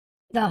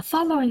The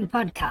following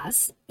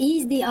podcast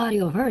is the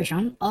audio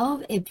version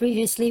of a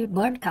previously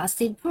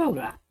broadcasted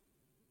program.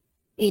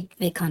 It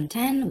may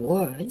contain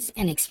words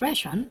and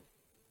expression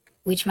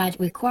which might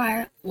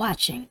require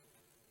watching.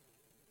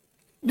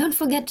 Don't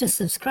forget to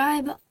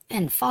subscribe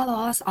and follow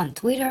us on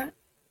Twitter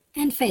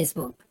and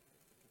Facebook.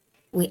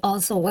 We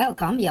also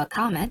welcome your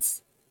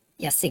comments,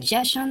 your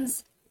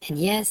suggestions, and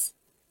yes,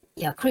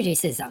 your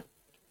criticism.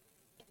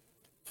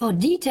 For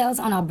details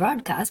on our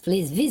broadcast,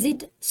 please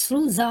visit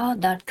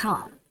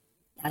sloozar.com.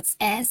 That's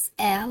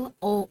SLOOZAR.com.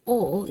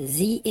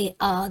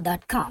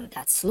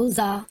 That's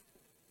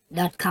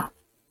sloozar.com.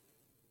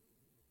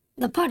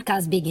 The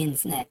podcast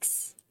begins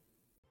next.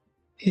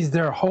 Is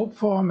there hope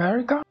for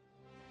America?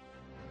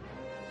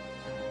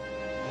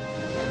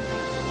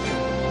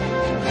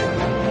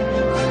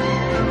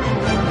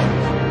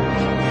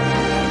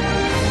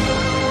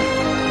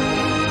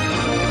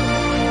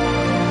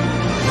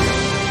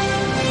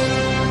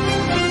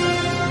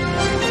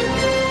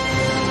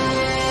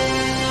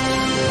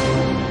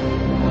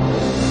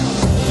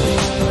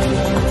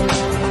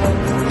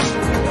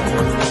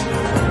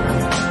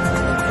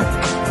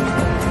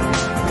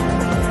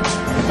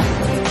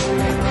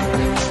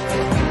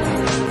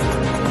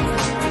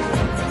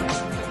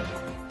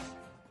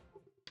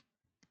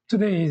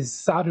 Today is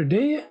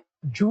Saturday,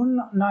 June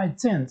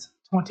 19th,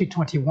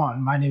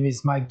 2021. My name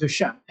is Mike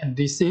Duchamp, and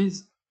this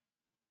is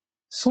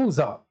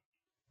Sloozar.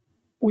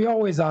 We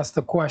always ask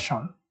the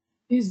question,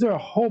 is there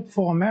hope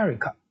for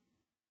America?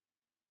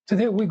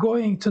 Today we're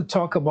going to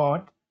talk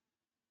about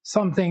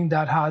something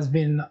that has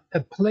been a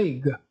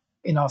plague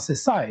in our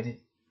society,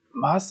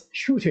 mass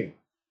shooting.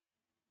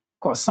 Of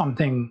course,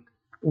 something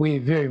we're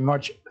very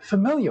much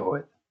familiar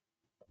with.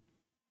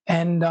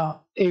 And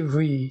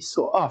every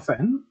so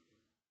often,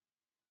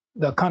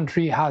 the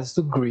country has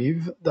to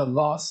grieve the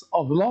loss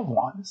of loved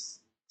ones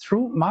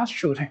through mass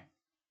shooting.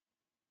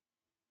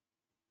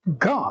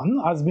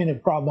 Gun has been a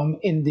problem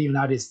in the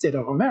United States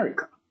of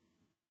America.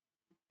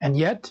 And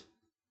yet,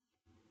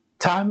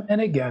 time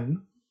and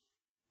again,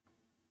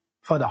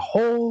 for the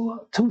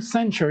whole 2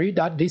 centuries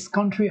that this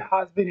country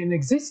has been in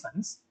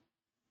existence,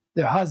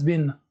 there has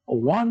been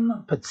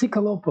one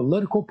particular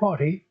political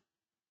party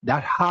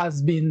that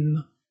has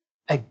been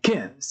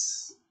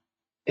against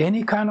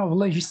any kind of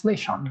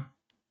legislation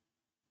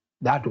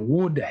that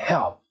would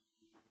help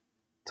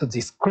to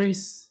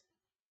decrease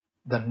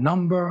the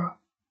number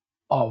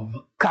of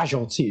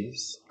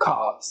casualties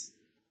caused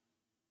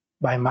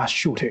by mass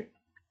shooting.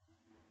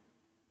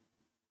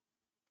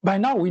 By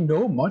now we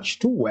know much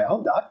too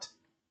well that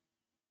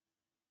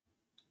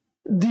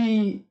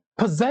the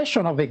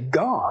possession of a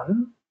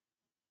gun,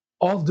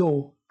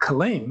 although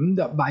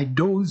claimed by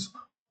those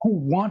who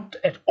want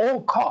at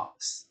all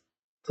costs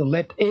to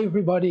let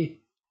everybody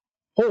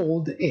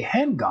hold a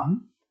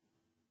handgun,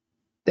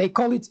 they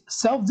call it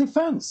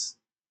self-defense.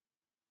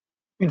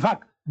 In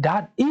fact,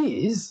 that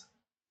is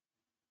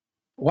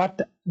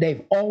what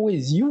they've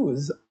always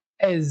used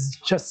as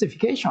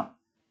justification.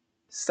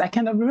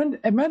 Second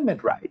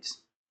Amendment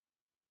rights.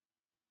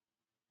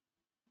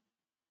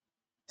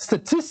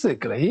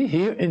 Statistically,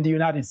 here in the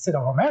United States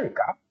of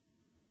America,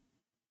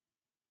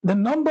 the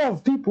number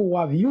of people who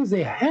have used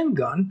a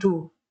handgun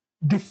to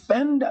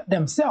defend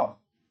themselves,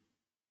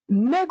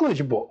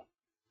 negligible.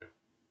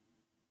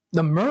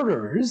 The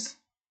murders,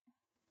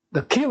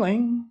 the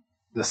killing,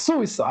 the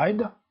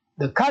suicide,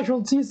 the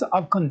casualties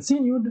have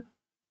continued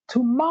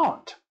to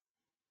mount.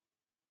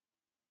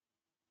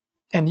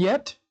 And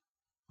yet,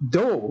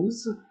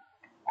 those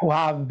who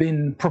have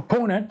been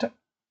proponent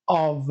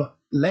of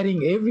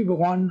letting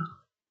everyone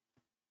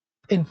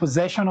in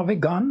possession of a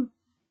gun,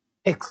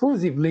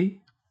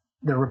 exclusively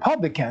the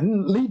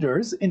Republican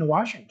leaders in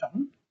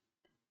Washington,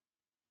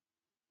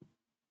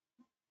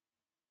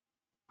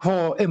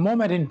 for a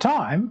moment in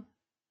time,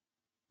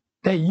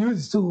 they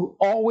used to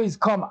always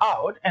come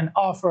out and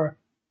offer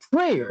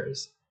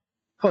prayers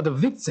for the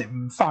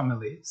victim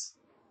families.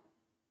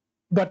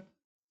 But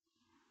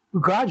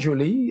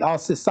gradually, our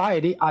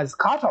society has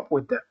caught up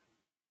with them.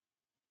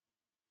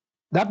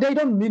 That they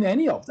don't mean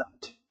any of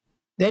that.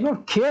 They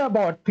don't care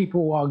about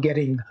people who are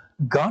getting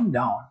gunned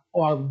down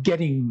or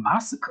getting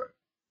massacred.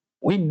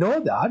 We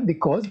know that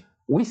because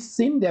we've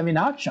seen them in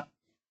action.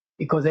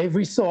 Because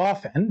every so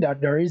often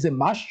that there is a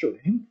mass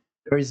shooting,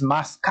 there is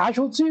mass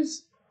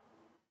casualties,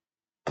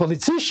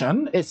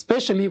 politicians,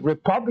 especially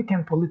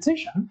Republican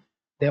politicians,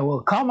 they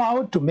will come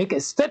out to make a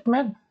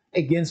statement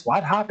against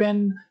what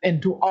happened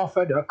and to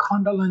offer their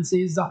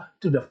condolences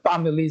to the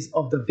families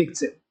of the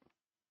victim.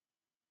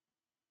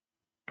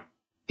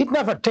 It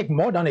never takes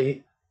more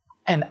than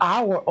an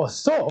hour or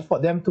so for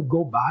them to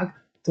go back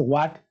to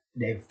what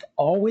they've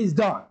always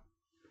done.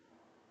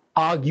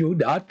 Argue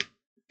that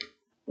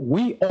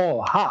we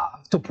all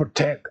have to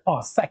protect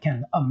our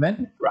Second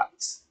Amendment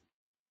rights.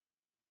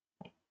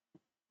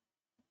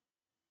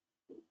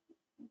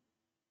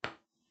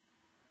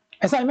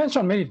 As I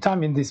mentioned many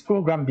times in this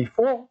program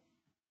before,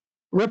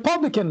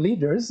 Republican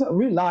leaders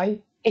rely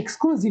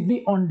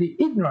exclusively on the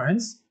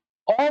ignorance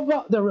of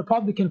the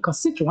Republican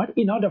constituent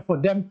in order for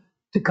them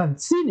to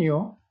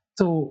continue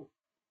to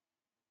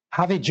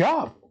have a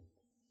job.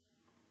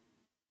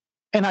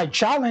 And I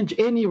challenge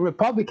any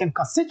Republican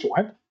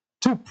constituent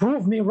to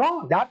prove me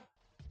wrong that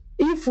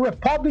if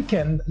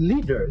Republican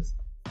leaders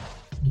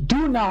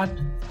do not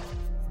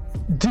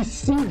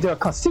deceive their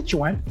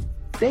constituent,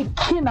 they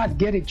cannot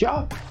get a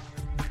job.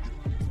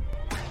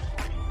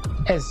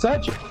 As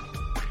such,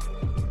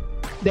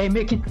 they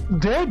make it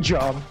their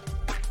job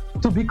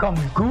to become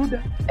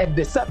good at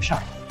deception.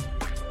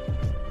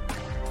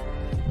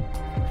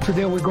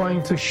 Today we're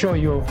going to show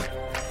you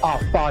how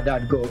far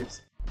that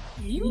goes.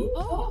 You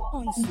are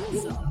on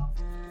Susa.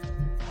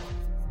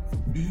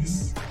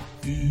 This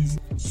is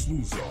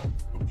Susa,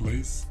 the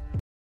place.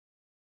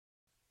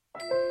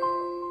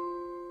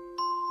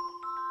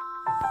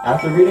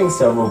 After reading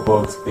several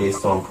books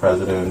based on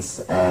presidents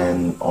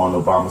and on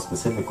Obama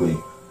specifically,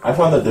 I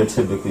found that they're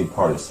typically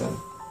partisan.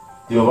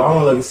 The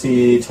Obama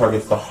legacy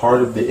targets the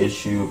heart of the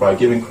issue by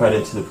giving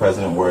credit to the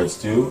president where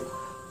it's due,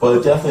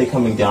 but definitely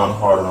coming down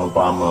hard on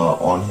Obama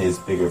on his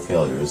bigger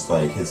failures,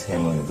 like his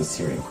handling of the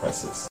Syrian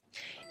crisis.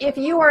 If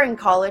you are in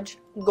college,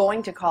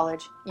 going to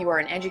college, you are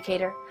an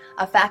educator,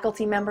 a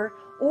faculty member,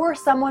 or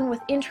someone with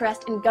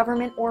interest in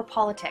government or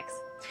politics,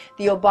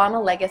 The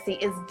Obama Legacy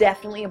is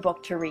definitely a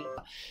book to read.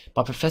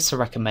 My professor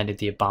recommended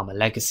The Obama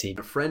Legacy.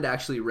 A friend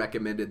actually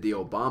recommended The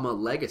Obama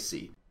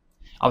Legacy.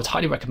 I would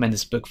highly recommend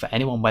this book for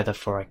anyone, whether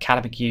for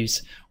academic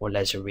use or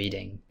leisure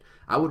reading.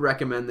 I would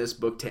recommend this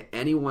book to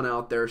anyone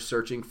out there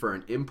searching for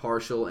an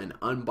impartial and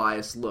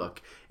unbiased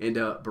look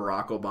into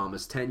Barack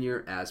Obama's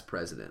tenure as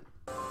president.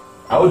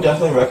 I would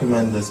definitely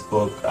recommend this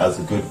book as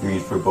a good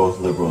read for both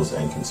liberals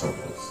and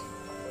conservatives.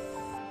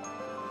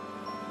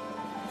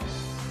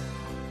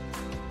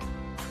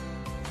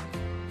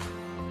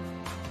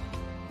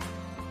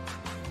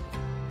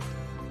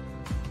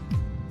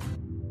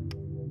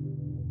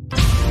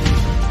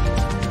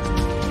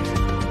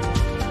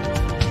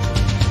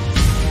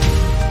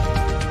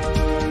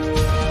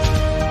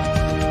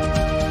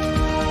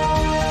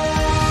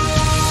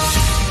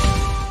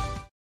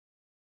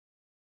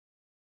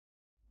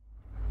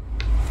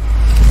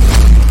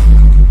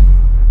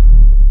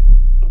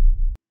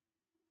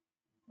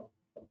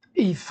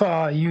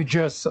 If you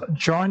just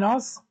join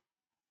us,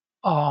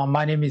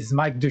 my name is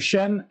Mike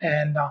Duchesne,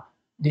 and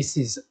this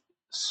is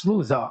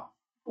Sluza.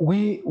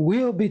 We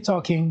will be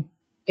talking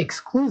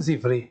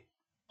exclusively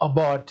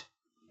about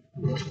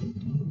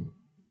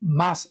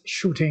mass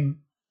shooting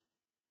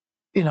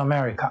in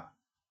America.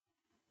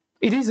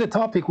 It is a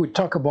topic we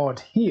talked about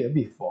here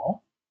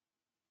before.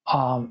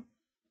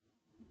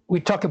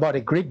 We talk about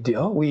a great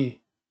deal. We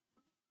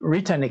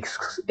written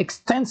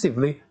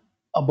extensively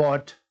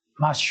about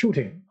mass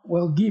shooting.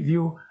 Will give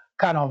you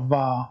kind of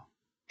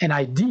an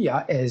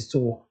idea as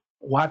to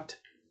what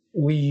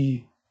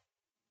we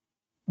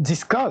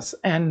discuss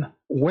and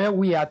where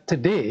we are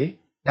today,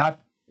 that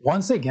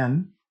once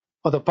again,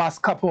 for the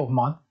past couple of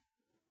months,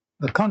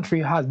 the country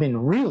has been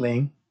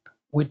reeling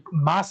with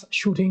mass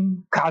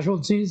shooting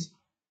casualties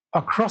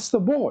across the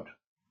board.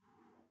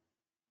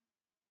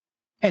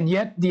 And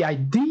yet the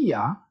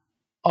idea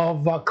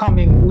of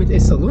coming with a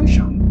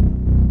solution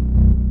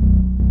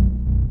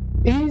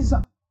is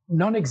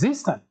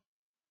non-existent.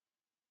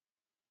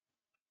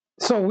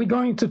 So we're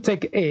going to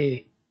take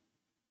a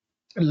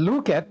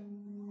look at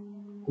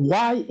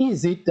why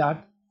is it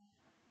that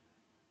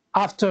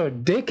after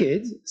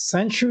decades,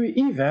 century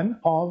even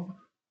of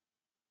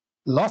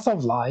loss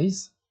of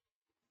lives,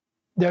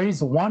 there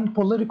is one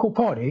political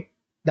party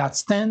that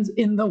stands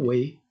in the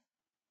way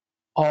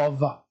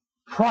of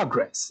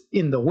progress,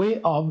 in the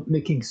way of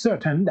making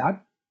certain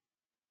that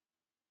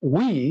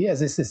we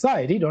as a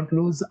society don't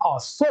lose our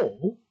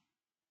soul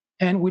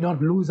and we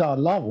don't lose our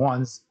loved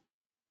ones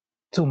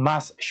to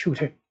mass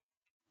shooting.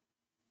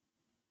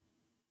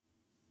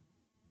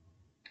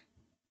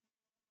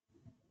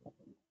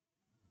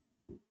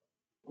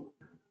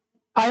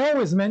 I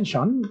always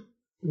mention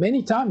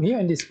many times here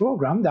in this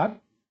program that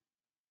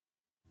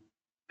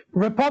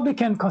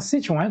Republican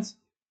constituents,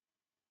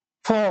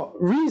 for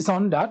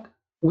reason that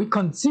we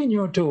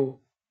continue to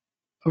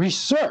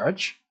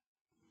research,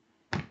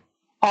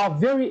 are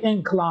very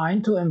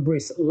inclined to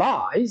embrace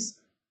lies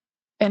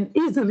and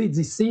easily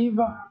deceived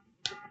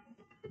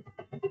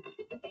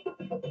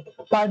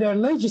by their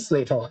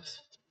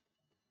legislators.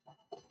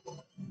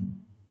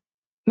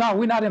 Now,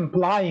 we're not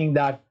implying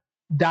that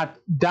that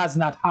does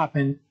not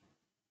happen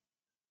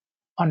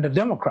on the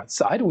Democrat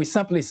side. We're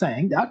simply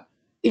saying that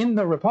in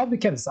the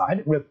Republican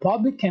side,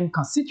 Republican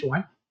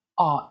constituents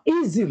are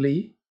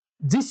easily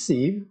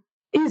deceived,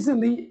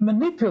 easily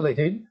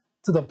manipulated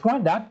to the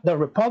point that the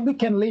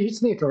Republican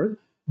legislators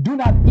do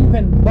not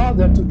even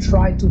bother to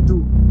try to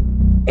do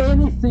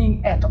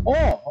anything at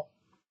all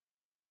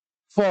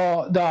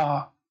for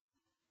the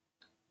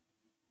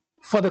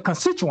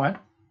constituent.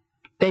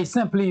 They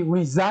simply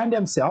resign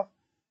themselves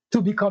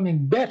to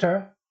becoming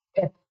better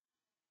at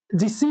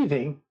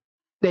deceiving.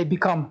 They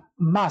become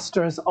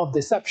masters of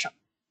deception.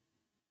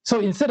 So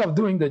instead of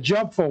doing the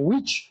job for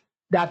which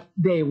that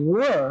they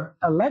were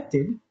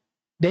elected,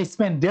 they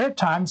spend their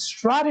time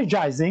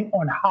strategizing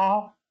on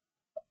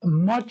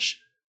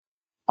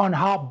on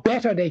how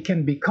better they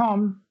can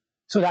become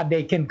so that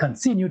they can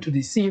continue to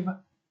deceive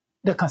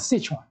the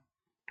constituent.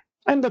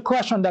 And the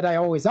question that I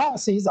always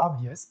ask is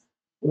obvious.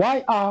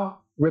 Why are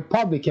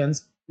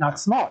Republicans not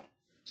smart?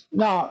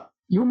 Now,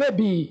 you may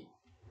be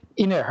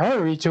in a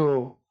hurry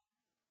to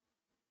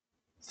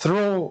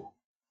throw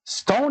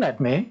stone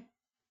at me,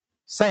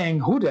 saying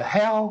who the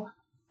hell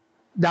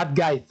that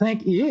guy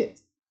think he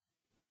is,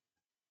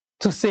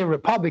 to say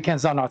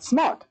Republicans are not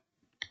smart.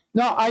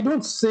 Now, I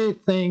don't say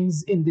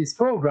things in this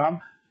program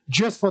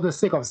just for the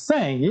sake of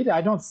saying it.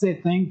 I don't say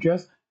things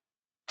just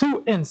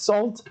to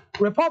insult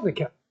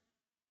Republicans.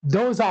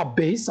 Those are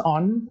based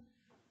on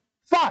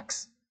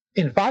facts.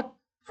 In fact,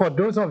 for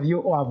those of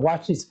you who have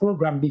watched this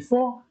program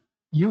before,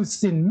 you've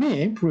seen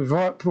me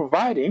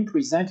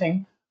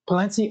presenting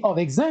plenty of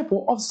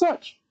examples of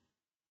such.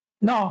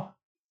 Now,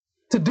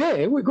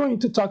 today we're going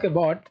to talk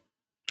about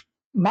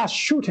mass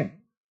shooting.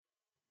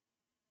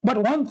 But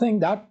one thing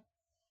that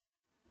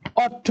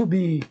ought to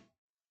be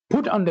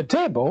put on the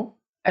table,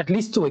 at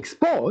least to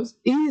expose,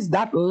 is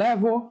that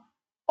level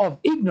of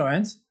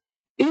ignorance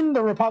in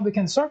the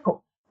Republican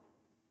circle.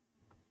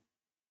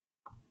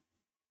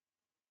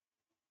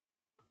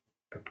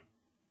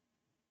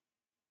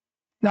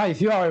 Now,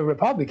 if you are a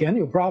Republican,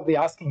 you're probably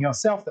asking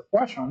yourself the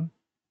question,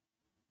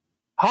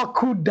 how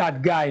could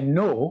that guy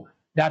know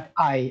that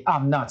I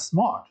am not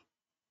smart?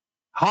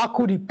 How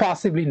could he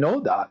possibly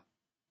know that?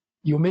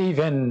 You may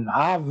even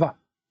have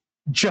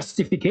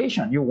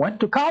justification. You went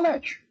to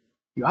college.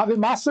 You have a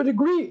master's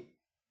degree.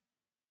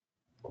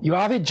 You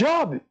have a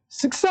job,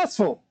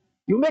 successful.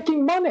 You're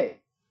making money.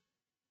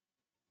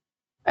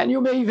 And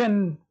you may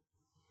even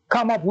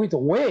come up with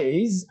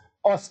ways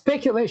or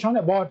speculation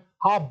about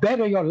how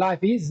better your life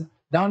is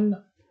than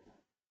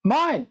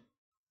mine.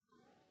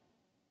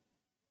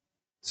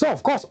 So,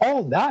 of course,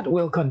 all that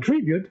will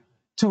contribute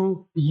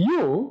to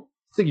you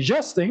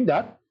suggesting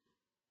that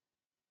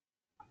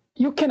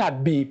you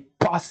cannot be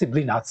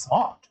possibly not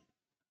smart.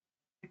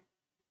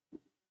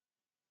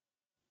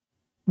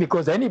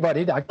 Because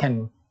anybody that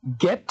can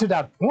get to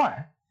that point,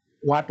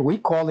 what we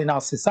call in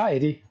our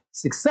society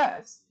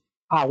success,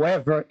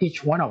 however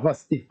each one of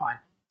us define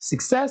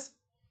success,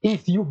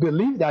 if you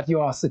believe that you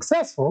are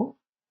successful,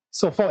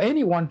 so for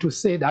anyone to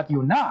say that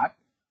you're not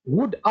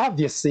would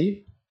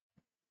obviously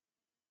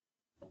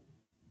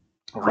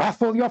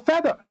ruffle your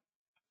feather.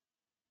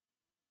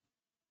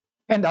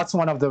 And that's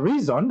one of the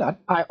reasons that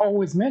I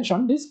always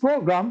mention this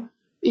program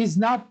is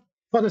not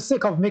for the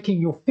sake of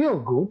making you feel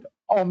good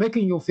or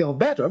making you feel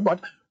better,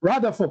 but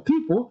rather for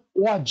people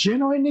who are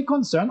genuinely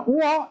concerned,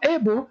 who are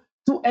able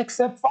to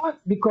accept facts,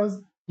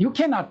 because you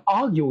cannot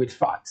argue with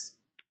facts.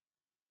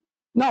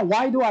 Now,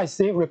 why do I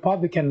say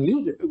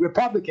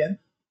Republican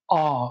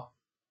are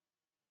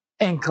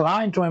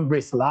inclined to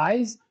embrace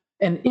lies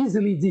and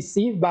easily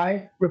deceived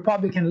by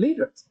Republican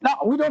leaders? Now,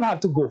 we don't have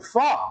to go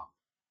far.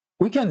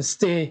 We can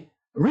stay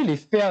really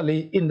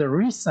fairly in the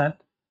recent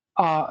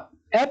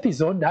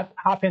episode that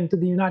happened to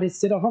the United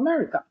States of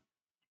America,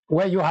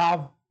 where you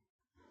have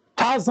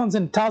thousands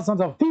and thousands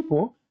of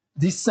people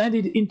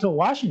descended into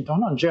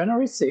Washington on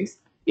January 6th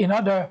in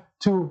order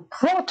to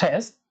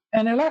protest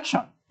an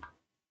election.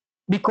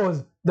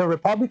 Because the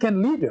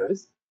Republican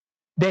leaders,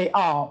 they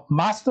are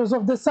masters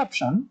of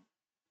deception.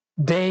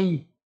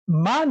 They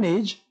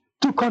manage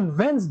to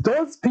convince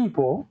those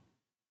people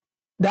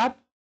that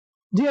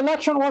the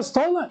election was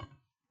stolen.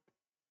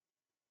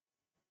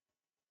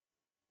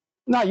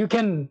 Now, you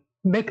can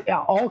make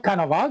all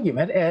kind of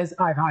argument, as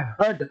I've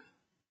heard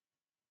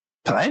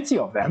plenty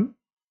of them,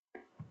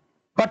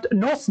 but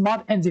no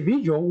smart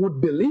individual would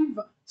believe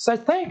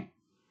such thing.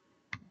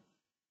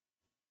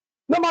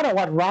 No matter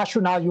what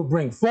rationale you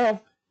bring forth,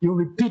 you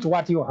repeat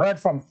what you heard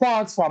from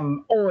Fox,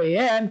 from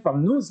OAN,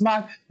 from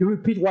Newsmax, you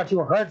repeat what you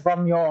heard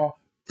from your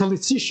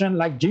politician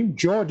like Jim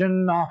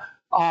Jordan,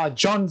 Ron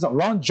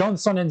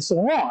Johnson, and so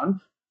on,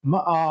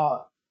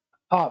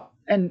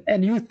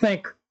 and you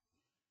think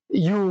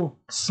you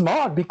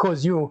smart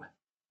because you're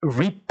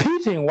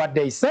repeating what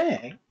they're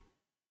saying,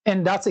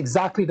 and that's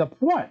exactly the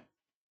point.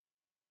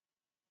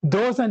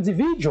 Those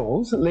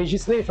individuals,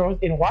 legislators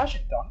in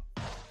Washington,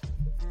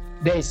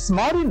 they're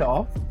smart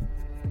enough,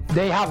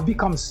 they have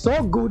become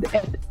so good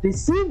at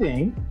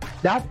deceiving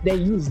that they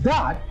use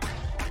that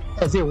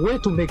as a way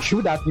to make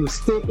sure that you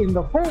stay in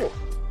the fold.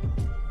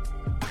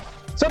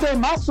 So they're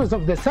masters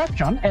of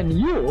deception, and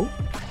you,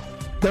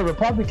 the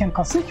Republican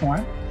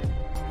constituent,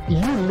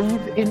 you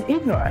live in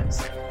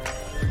ignorance.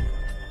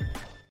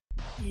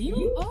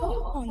 You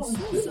are on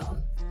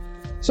Susa.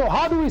 So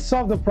how do we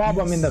solve the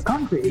problem in the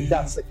country if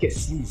that's the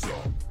case? Susa,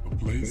 the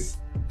place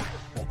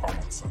for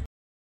common sense.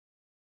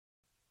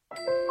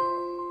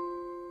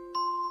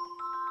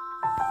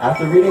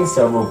 After reading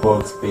several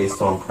books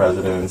based on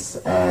presidents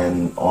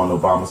and on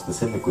Obama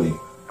specifically,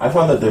 I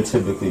found that they're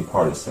typically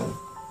partisan.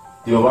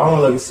 The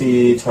Obama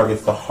legacy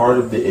targets the heart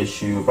of the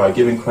issue by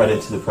giving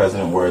credit to the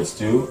president where it's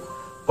due,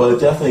 but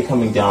definitely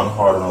coming down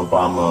hard on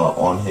Obama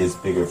on his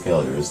bigger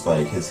failures,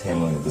 like his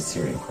handling of the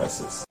Syrian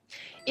crisis.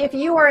 If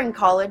you are in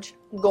college,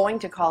 going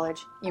to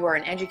college, you are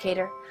an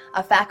educator,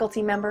 a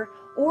faculty member,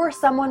 or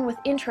someone with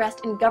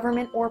interest in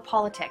government or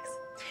politics.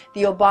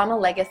 The Obama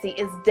Legacy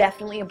is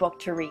definitely a book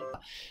to read.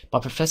 My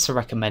professor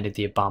recommended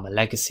The Obama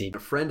Legacy. A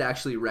friend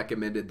actually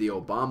recommended The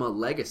Obama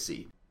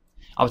Legacy.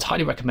 I would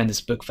highly recommend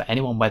this book for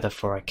anyone, whether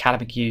for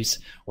academic use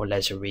or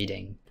leisure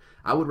reading.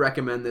 I would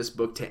recommend this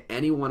book to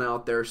anyone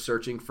out there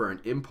searching for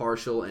an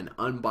impartial and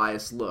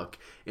unbiased look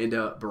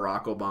into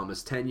Barack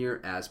Obama's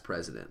tenure as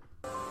president.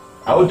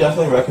 I would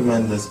definitely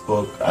recommend this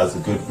book as a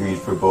good read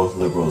for both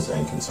liberals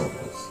and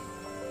conservatives.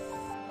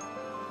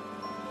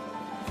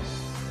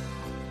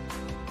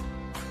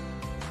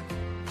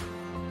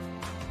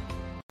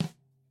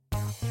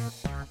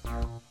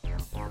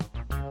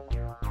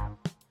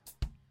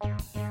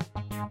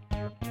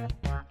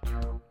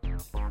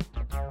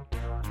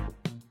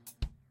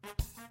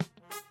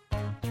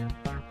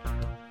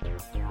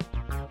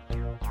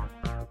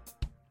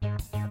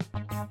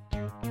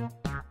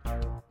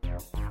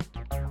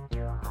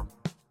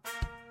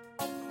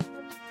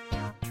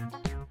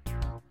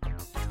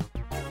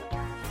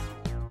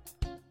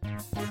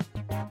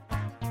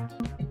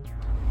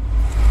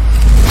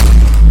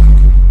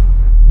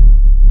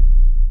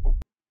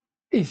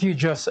 If you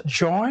just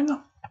join,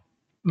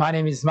 my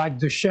name is Mike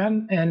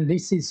Duchenne and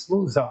this is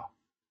Loser.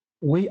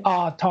 We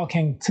are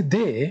talking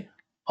today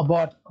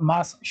about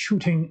mass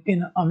shooting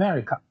in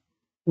America.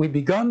 We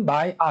began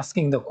by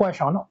asking the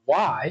question,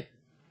 why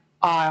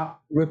are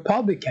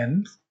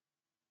Republicans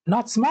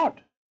not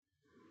smart?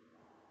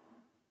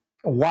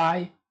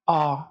 Why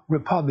are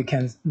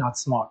Republicans not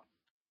smart?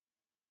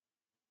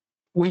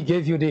 We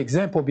gave you the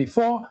example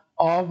before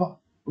of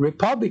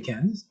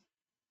Republicans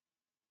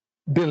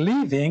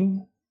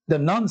believing the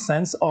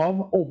nonsense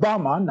of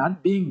Obama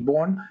not being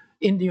born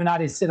in the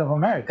United States of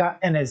America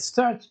and as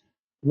such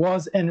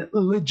was an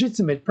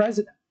illegitimate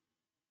president.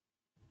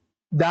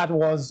 That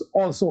was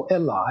also a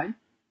lie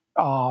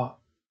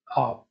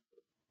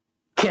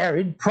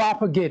carried,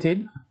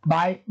 propagated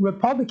by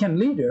Republican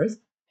leaders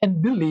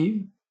and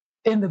believed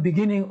in the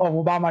beginning of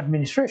Obama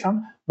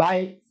administration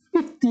by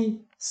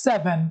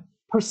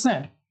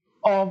 57%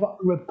 of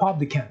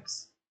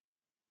Republicans.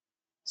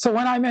 So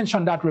when I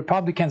mention that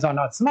Republicans are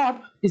not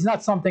smart, it's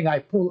not something I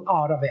pull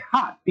out of a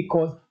hat,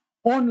 because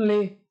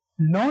only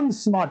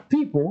non-smart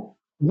people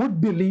would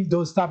believe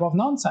those type of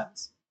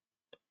nonsense.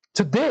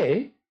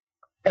 Today,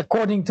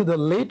 according to the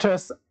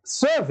latest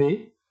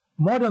survey,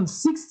 more than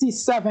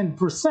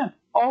 67%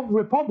 of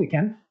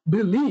Republicans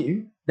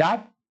believe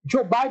that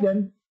Joe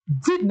Biden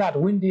did not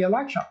win the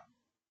election.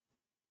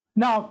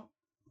 Now,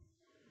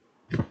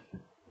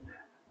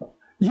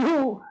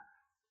 you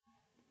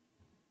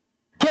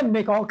can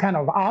make all kind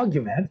of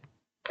argument,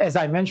 as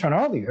I mentioned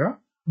earlier,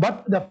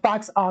 but the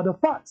facts are the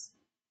facts.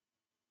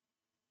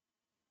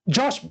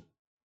 Josh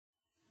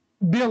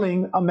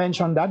Billing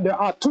mentioned that there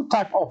are two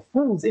types of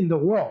fools in the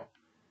world: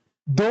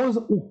 those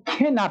who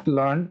cannot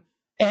learn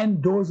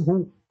and those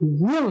who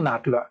will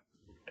not learn.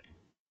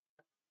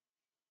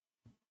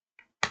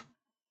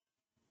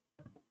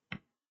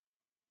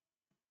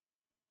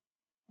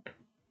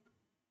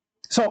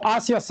 So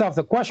ask yourself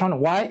the question,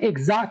 why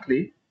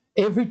exactly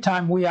every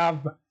time we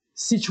have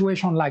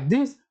situation like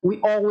this,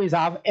 we always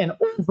have an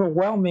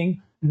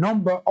overwhelming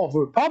number of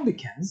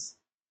Republicans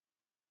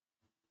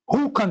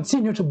who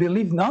continue to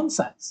believe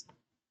nonsense?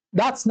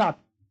 That's not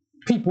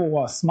people who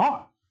are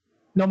smart.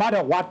 No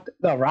matter what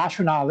the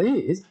rationale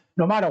is,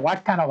 no matter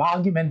what kind of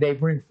argument they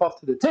bring forth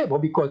to the table,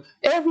 because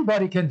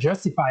everybody can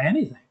justify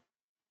anything.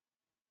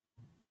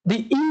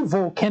 The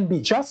evil can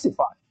be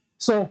justified.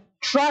 So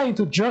trying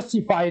to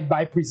justify it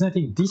by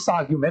presenting this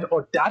argument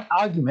or that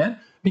argument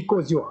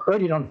because you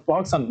heard it on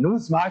Fox, on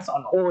Newsmax,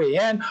 on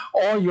OAN,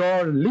 or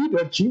your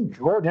leader, Jim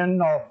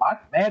Jordan, or Mark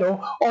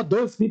Meadow, or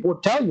those people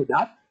tell you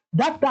that,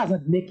 that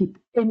doesn't make it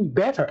any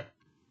better.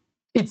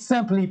 It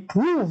simply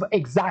proves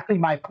exactly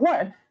my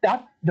point,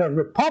 that the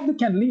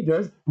Republican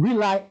leaders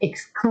rely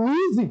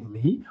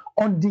exclusively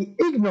on the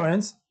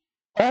ignorance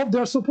of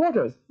their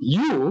supporters.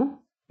 You,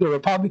 the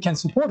Republican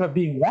supporter,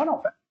 being one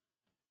of them.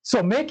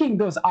 So making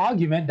those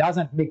arguments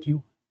doesn't make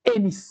you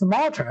any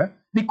smarter,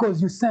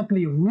 because you're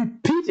simply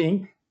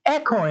repeating,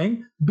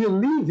 echoing,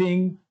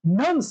 believing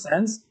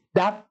nonsense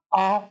that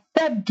are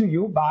fed to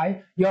you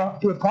by your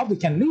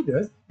Republican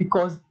leaders,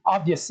 because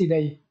obviously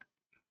they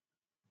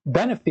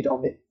benefit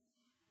of it.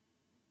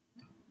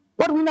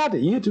 But we're not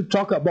here to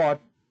talk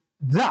about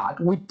that.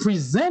 We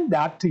present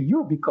that to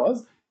you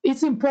because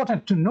it's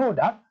important to know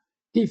that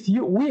if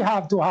we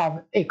have to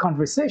have a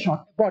conversation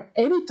about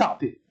any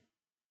topic,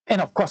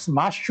 and of course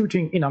mass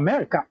shooting in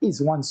America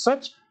is one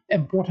such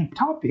important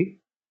topic,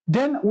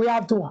 then we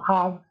have to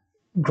have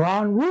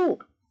ground rule.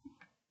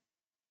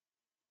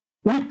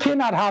 We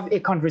cannot have a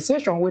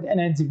conversation with an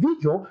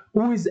individual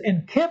who is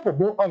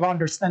incapable of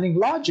understanding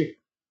logic.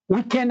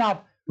 We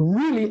cannot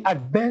really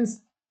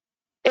advance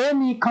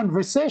any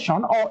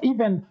conversation or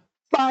even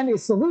find a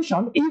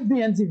solution if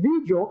the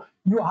individual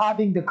you're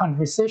having the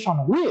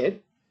conversation with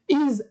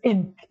is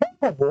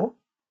incapable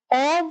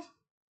of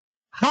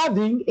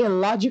having a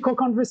logical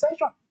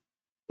conversation.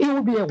 It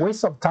would be a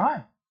waste of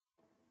time.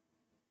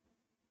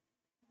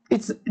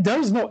 There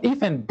is no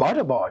if and but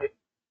about it.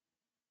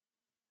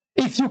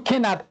 If you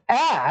cannot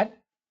add,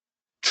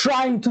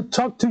 trying to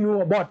talk to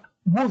you about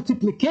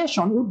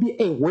multiplication would be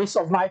a waste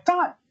of my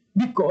time,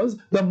 because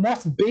the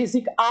most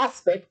basic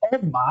aspect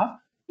of math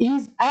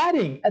is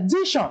adding,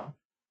 addition.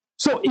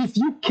 So if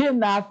you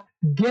cannot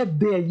get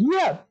there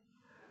yet,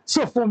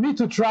 so for me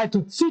to try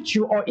to teach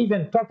you or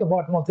even talk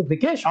about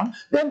multiplication,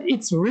 then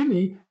it's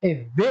really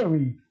a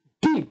very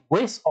big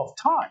waste of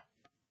time.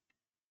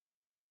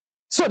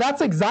 So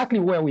that's exactly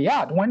where we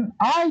are. When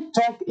I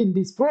talk in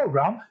this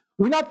program,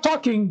 we're not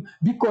talking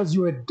because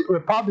you're a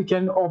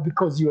Republican or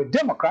because you're a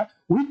Democrat.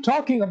 We're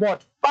talking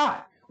about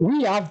fact.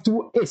 We have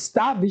to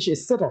establish a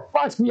set of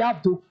facts. We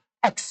have to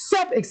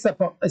accept a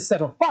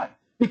set of facts.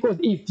 Because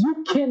if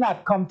you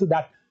cannot come to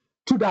that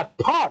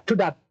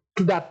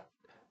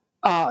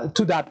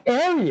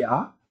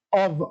area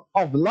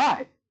of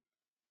life,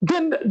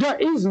 then there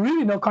is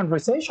really no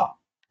conversation.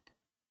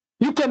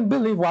 You can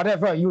believe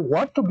whatever you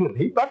want to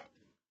believe, but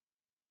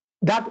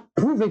that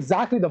proves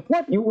exactly the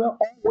point. You will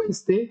always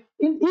stay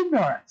in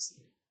ignorance.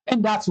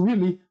 And that's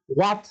really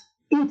what's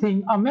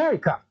eating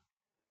America.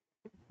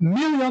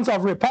 Millions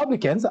of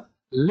Republicans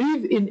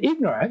live in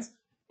ignorance,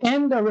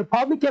 and the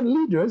Republican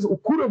leaders who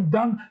could have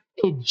done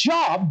a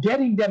job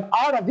getting them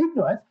out of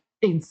ignorance,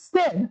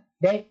 instead,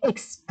 they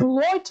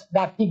exploit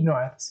that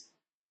ignorance.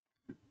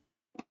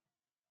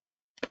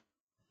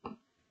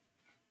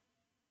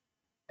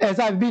 As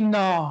I've been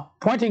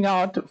pointing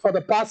out for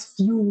the past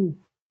few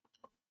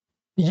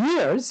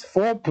years,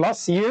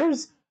 4+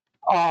 years,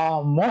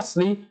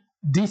 mostly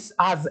this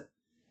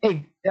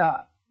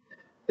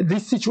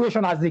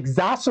situation has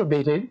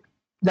exacerbated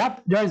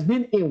that there has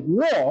been a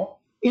war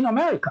in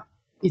America.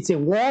 It's a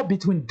war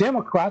between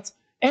Democrats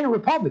and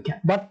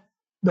Republicans, but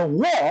the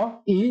war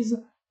is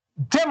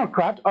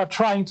Democrats are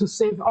trying to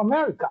save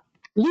America,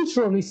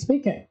 literally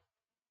speaking.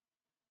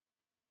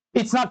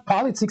 It's not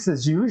politics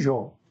as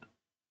usual,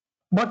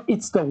 but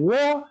it's the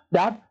war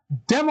that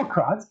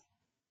Democrats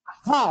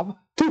have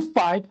to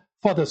fight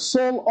for the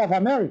soul of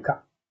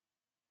America.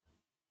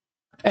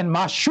 And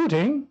mass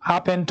shooting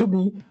happened to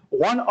be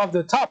one of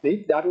the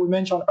topics that we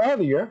mentioned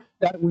earlier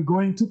that we're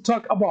going to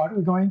talk about,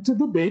 we're going to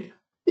debate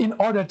in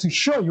order to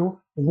show you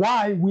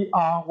why we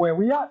are where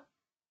we are.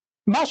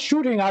 Mass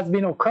shooting has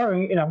been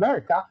occurring in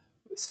America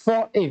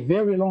for a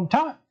very long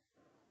time.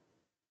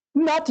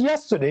 Not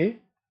yesterday,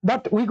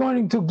 but we're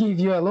going to give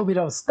you a little bit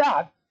of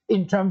stat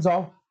in terms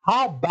of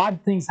how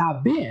bad things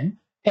have been,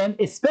 and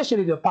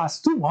especially the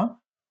past 2 months,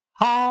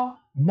 how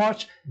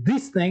much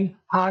this thing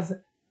has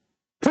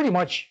pretty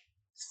much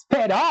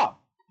sped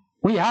up.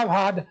 We have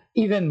had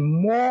even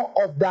more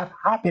of that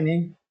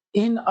happening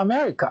in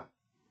America.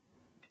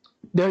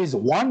 There is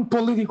one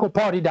political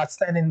party that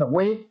stands in the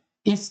way,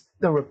 it's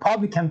the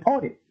Republican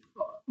Party.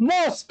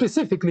 More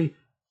specifically,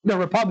 the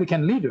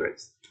Republican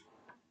leaders.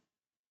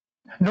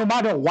 No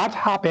matter what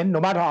happened, no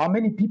matter how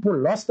many people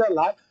lost their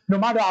life, no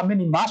matter how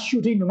many mass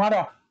shootings, no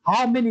matter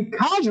how many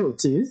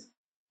casualties,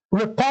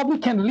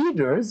 Republican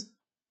leaders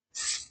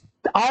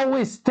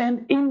always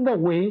stand in the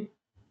way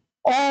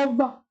of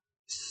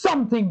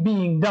something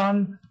being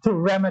done to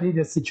remedy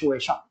the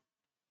situation.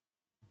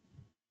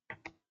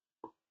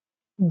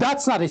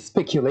 That's not a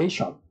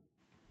speculation.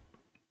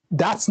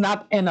 That's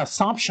not an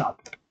assumption.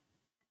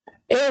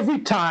 Every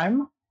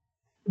time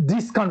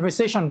this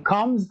conversation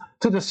comes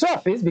to the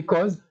surface,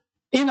 because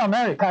in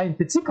America in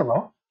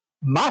particular,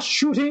 mass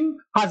shooting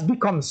has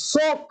become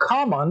so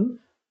common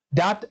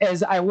that,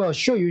 as I will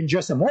show you in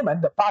just a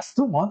moment, the past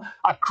 2 months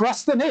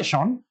across the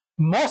nation,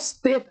 most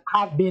states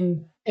have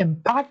been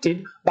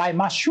impacted by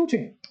mass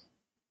shooting.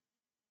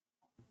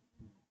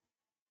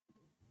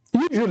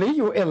 Usually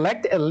you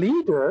elect a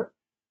leader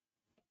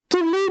to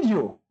lead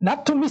you,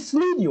 not to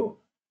mislead you,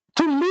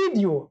 to lead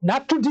you,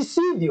 not to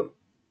deceive you.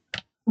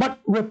 But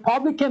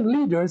Republican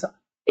leaders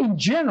in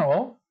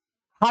general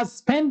have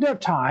spent their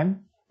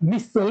time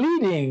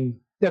misleading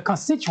the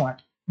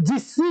constituent,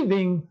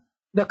 deceiving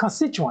the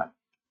constituent.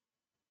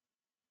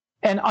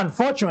 And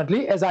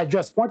unfortunately, as I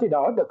just pointed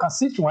out, the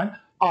constituents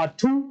are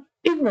too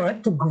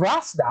ignorant to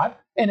grasp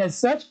that, and as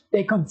such,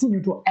 they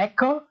continue to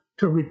echo,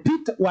 to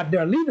repeat what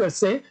their leaders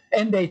say,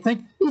 and they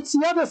think it's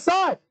the other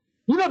side.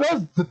 You know,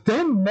 those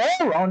damn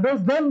morons,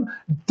 those damn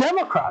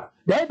Democrats,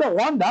 they're the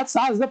one that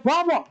solves the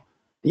problem.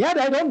 Yeah,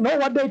 they don't know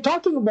what they're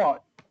talking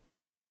about.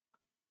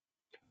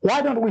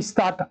 Why don't we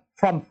start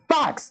from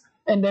facts,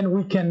 and then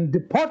we can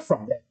depart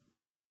from them?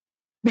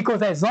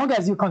 Because as long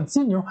as you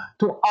continue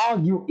to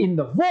argue in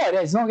the void,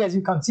 as long as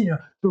you continue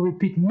to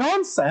repeat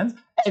nonsense,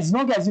 as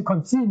long as you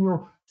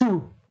continue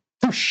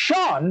to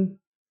shun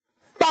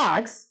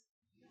facts,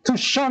 to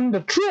shun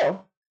the truth,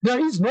 there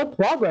is no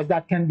progress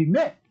that can be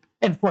made.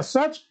 And for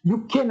such, you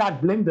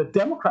cannot blame the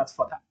Democrats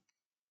for that.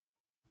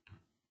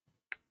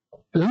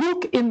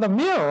 Look in the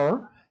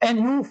mirror and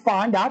you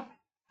find that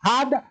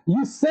had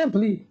you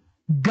simply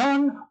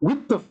gone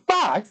with the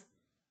facts,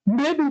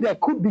 maybe there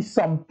could be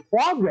some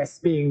progress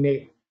being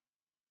made.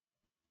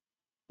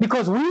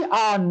 Because we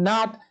are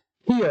not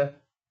here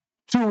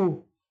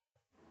to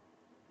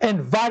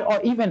invite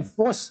or even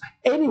force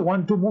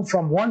anyone to move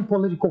from one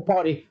political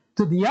party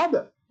to the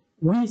other.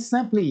 we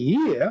simply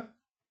here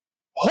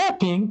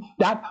hoping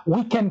that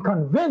we can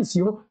convince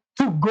you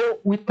to go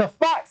with the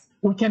facts.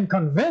 We can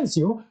convince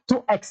you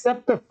to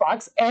accept the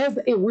facts as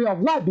a way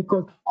of life,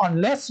 because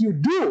unless you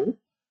do,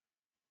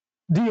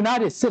 the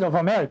United States of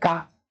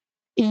America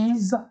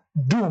is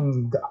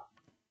doomed.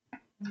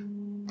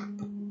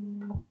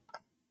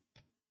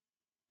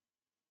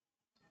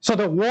 So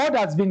the war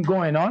that's been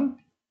going on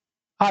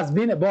has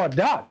been about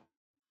that.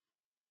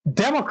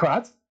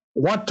 Democrats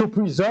want to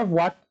preserve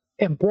what's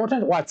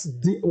important, what's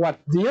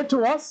dear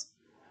to us.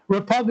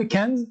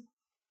 Republicans,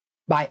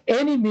 by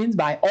any means,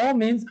 by all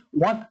means,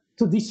 want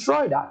to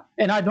destroy that.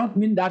 And I don't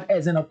mean that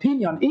as an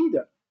opinion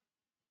either.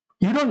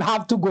 You don't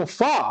have to go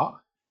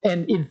far.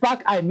 And in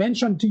fact, I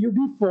mentioned to you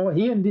before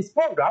here in this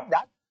program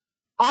that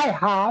I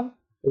have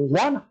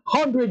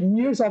 100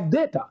 years of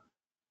data.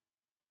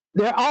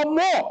 There are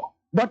more,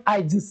 but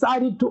I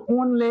decided to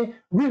only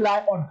rely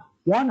on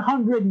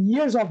 100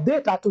 years of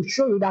data to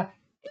show you that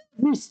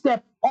every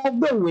step of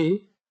the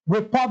way,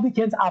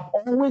 Republicans have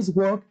always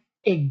worked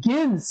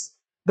against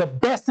the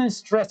best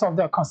interest of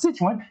their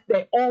constituent.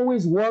 They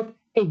always work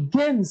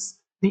against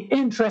the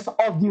interest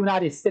of the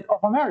United States of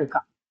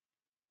America.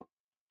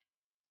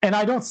 And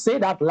I don't say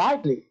that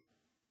lightly.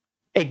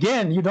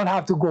 Again, you don't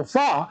have to go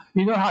far.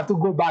 You don't have to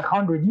go back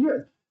 100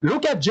 years.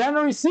 Look at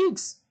January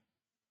 6th.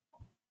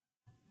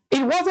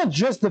 It wasn't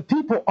just the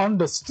people on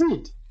the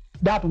street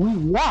that we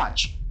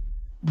watched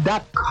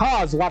that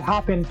caused what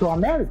happened to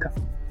America.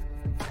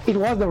 It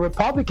was the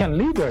Republican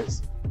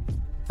leaders,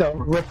 the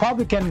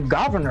Republican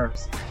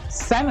governors,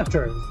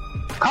 senators,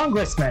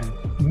 congressmen,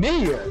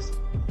 mayors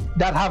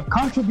that have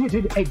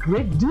contributed a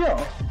great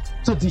deal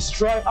to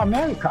destroy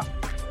America.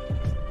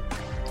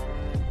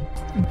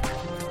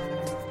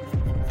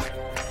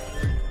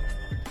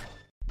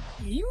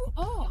 You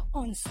are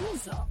on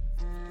Suza.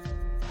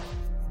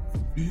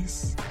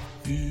 This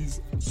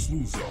is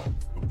Suza,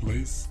 the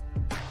place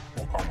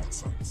for common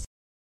sense.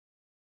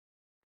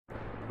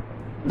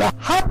 The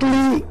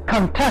hotly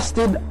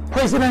contested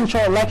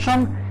presidential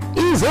election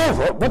is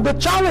over, but the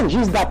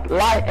challenges that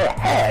lie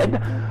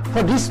ahead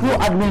for this new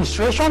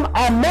administration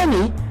are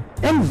many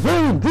and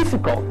very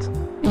difficult.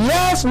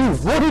 Yes, we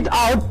voted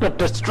out the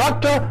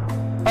destructor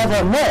of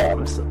our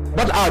norms,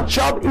 but our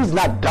job is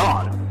not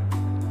done.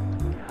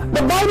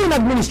 The Biden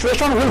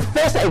administration will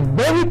face a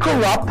very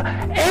corrupt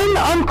and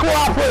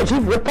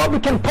uncooperative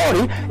Republican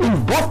Party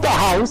in both the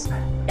House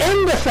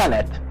and the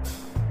Senate.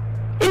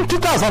 In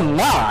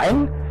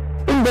 2009,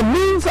 in the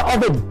midst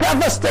of a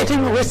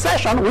devastating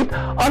recession with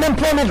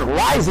unemployment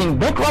rising,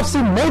 bankruptcy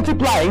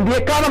multiplying, the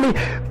economy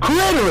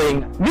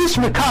cratering, Mitch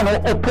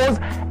McConnell opposed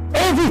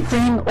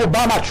everything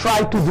Obama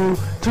tried to do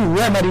to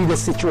remedy the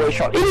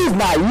situation. It is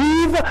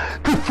naive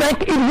to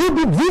think it will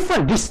be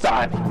different this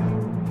time.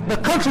 The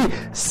country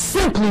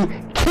simply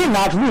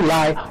cannot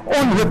rely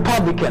on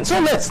Republicans, so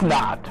let's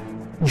not.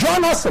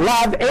 Join us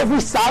live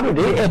every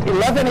Saturday at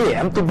 11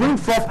 a.m. to bring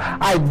forth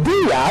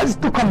ideas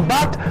to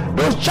combat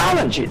those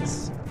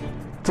challenges.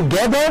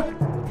 Together,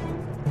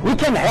 we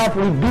can help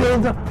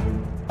rebuild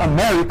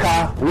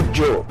America with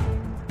Joe.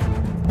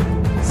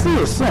 See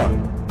you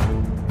soon.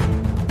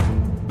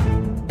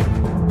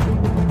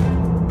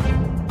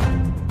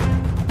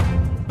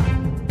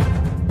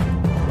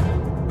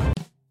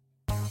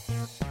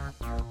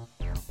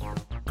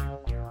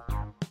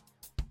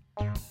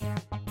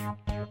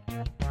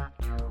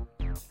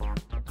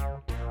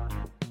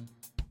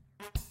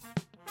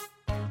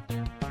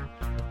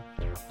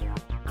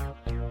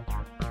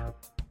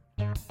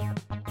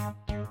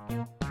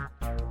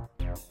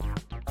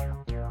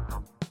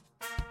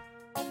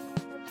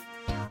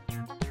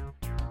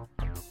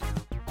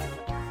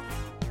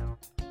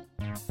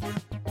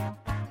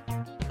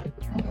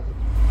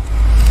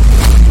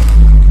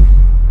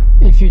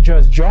 If you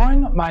just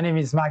joined, my name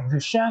is Mike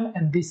Duchenne,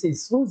 and this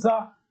is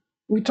Suza.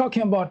 We're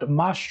talking about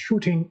mass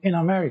shooting in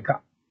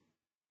America.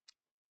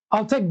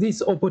 I'll take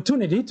this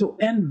opportunity to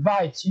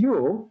invite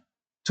you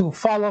to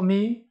follow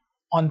me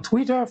on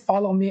Twitter,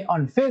 follow me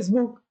on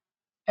Facebook,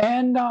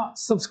 and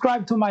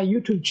subscribe to my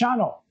YouTube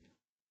channel.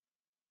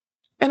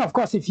 And of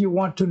course, if you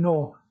want to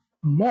know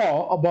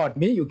more about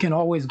me, you can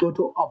always go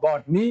to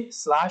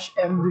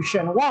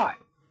aboutme/mducheny.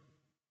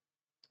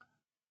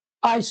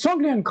 I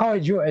strongly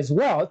encourage you as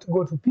well to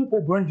go to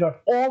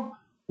peoplebrain.org,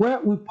 where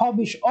we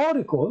publish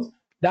articles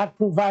that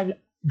provide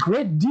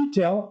great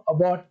detail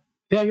about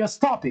various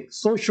topics,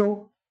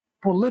 social,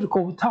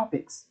 political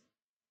topics.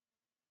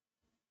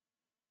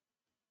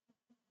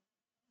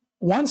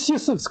 Once you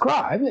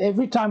subscribe,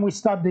 every time we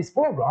start this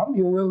program,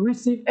 you will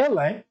receive a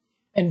link,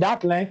 and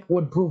that link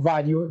would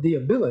provide you the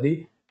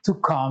ability to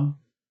come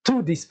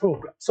to this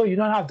program. So you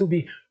don't have to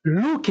be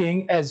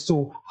looking as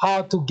to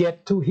how to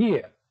get to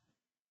here.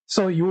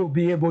 So you will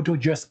be able to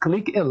just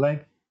click a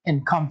link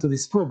and come to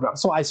this program.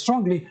 So I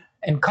strongly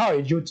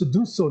encourage you to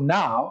do so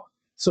now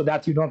so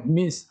that you don't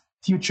miss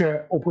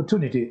future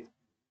opportunities.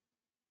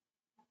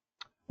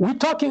 We're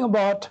talking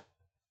about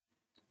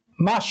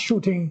mass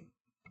shooting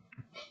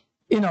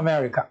in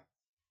America.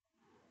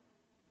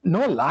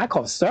 No lack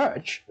of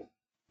search.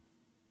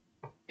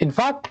 In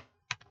fact,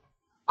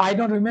 I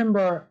don't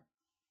remember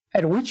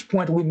at which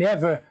point we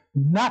never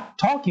not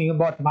talking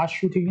about mass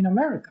shooting in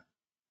America.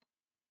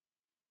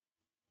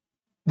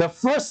 The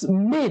first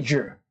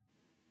major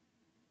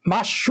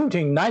mass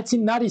shooting,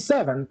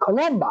 1997,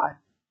 Columbine,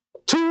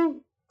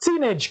 2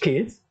 teenage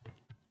kids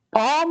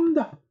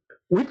armed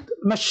with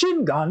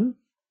machine gun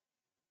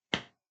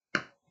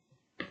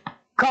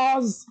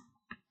caused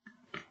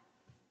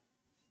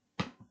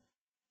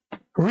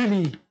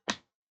really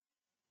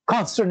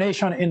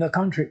consternation in the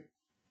country.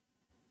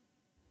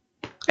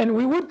 And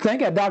we would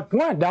think at that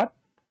point that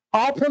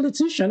our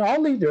politicians, our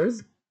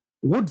leaders,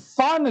 would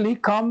finally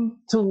come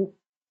to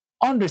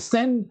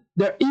understand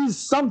there is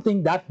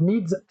something that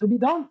needs to be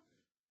done.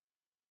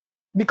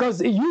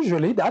 Because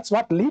usually that's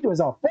what leaders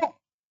are for.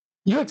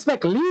 You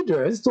expect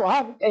leaders to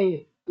have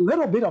a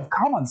little bit of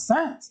common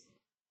sense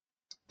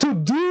to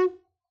do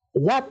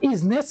what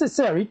is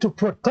necessary to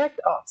protect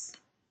us.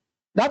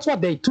 That's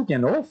what they took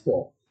an oath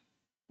for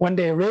when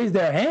they raised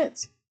their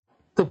hands,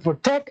 to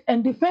protect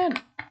and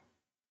defend.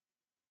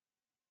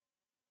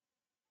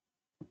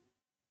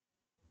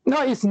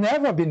 No, it's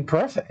never been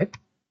perfect.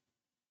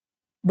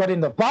 But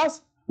in the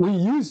past, we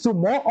used to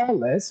more or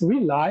less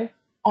rely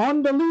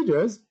on the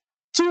leaders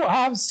to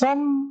have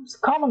some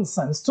common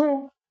sense,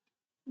 to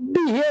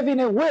behave in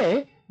a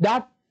way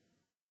that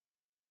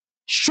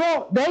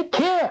show they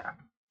care,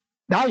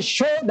 that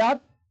show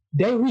that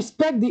they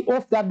respect the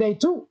oath that they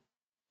took.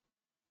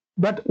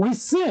 But we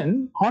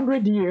sin,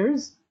 100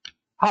 years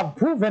have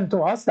proven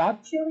to us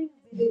that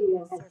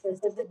Video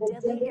surfaced of the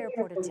deadly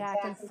airport attack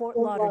in Fort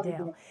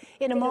Lauderdale.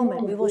 In a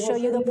moment, we will show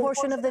you the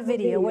portion of the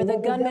video where the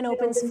gunman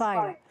opens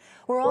fire.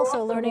 We're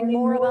also learning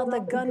more about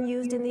the gun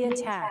used in the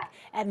attack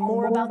and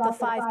more about the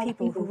 5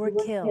 people who were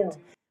killed.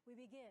 We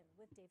begin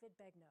with David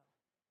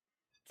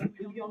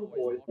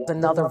Begnaud.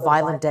 Another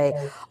violent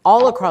day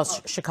all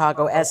across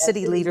Chicago as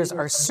city leaders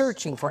are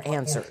searching for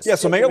answers. Yeah,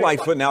 so Mayor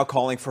Lightfoot now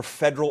calling for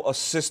federal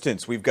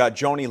assistance. We've got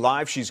Joni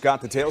live. She's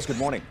got the details. Good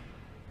morning.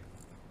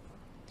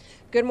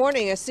 Good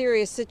morning. A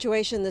serious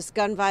situation, this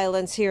gun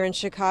violence here in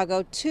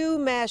Chicago. 2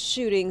 mass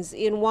shootings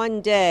in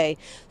one day.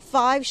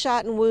 5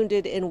 shot and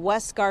wounded in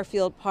West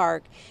Garfield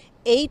Park.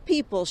 8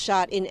 people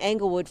shot in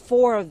Englewood,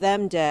 4 of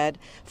them dead.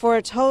 For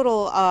a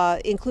total,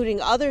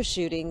 including other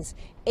shootings,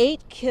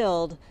 8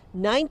 killed,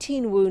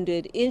 19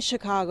 wounded in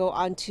Chicago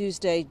on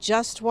Tuesday,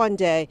 just one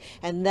day.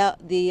 And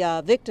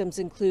the victims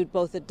include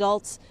both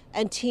adults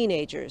and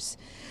teenagers.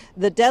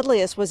 The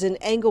deadliest was in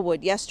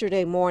Englewood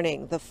yesterday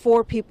morning. The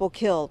 4 people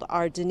killed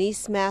are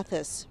Denise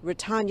Mathis,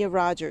 Retanya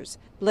Rogers,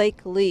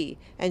 Blake Lee,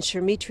 and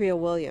Shermetria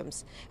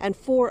Williams, and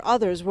 4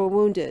 others were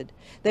wounded.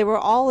 They were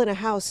all in a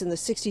house in the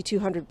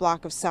 6200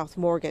 block of South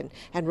Morgan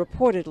and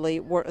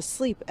reportedly were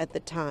asleep at the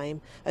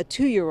time. A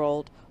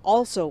 2-year-old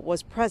also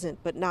was present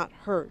but not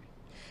hurt.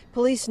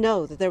 Police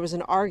know that there was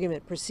an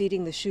argument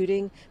preceding the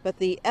shooting, but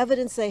the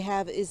evidence they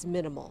have is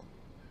minimal.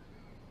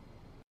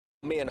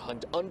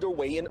 Manhunt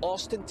underway in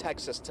Austin,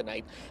 Texas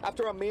tonight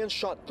after a man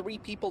shot 3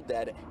 people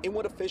dead in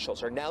what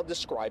officials are now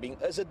describing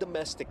as a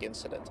domestic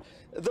incident.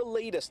 The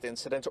latest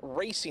incident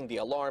raising the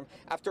alarm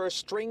after a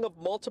string of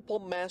multiple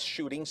mass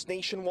shootings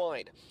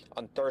nationwide.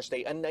 On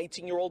Thursday, a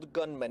 19-year-old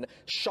gunman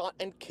shot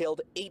and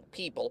killed 8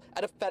 people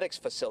at a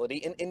FedEx facility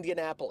in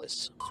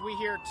Indianapolis. We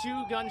hear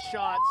 2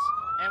 gunshots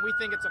and we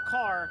think it's a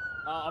car,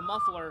 a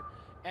muffler,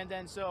 and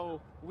then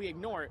so we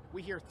ignore it.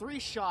 We hear 3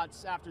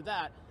 shots after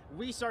that.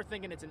 We start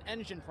thinking it's an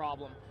engine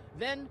problem.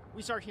 Then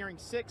we start hearing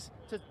 6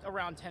 to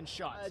around 10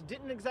 shots.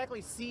 Didn't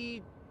exactly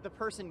see the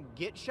person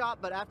get shot,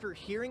 but after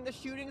hearing the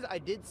shootings, I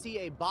did see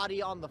a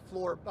body on the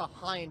floor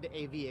behind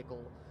a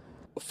vehicle.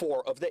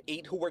 4 of the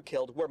 8 who were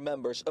killed were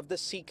members of the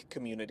Sikh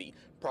community,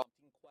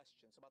 prompting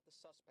questions about the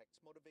suspect's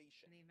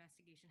motivation. The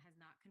investigation has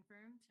not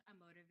confirmed a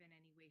motive in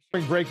any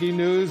way. Breaking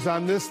news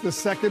on this, the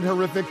second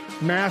horrific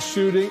mass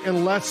shooting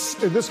in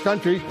this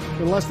country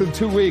in less than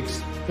 2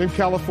 weeks. In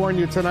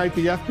California tonight,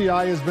 the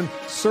FBI has been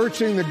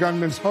searching the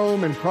gunman's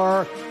home and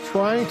car,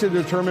 trying to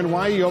determine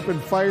why he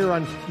opened fire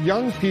on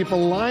young people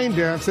line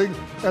dancing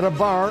at a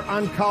bar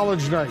on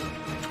college night.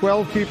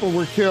 12 people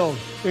were killed,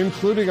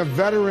 including a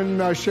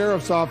veteran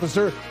sheriff's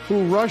officer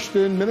who rushed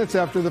in minutes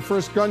after the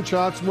first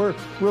gunshots were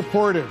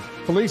reported.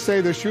 Police say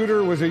the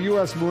shooter was a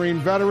U.S. Marine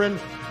veteran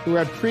who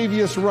had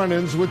previous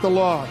run-ins with the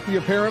law. He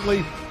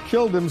apparently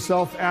killed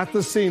himself at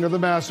the scene of the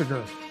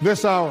massacre.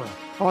 This hour,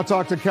 I'll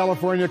talk to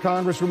California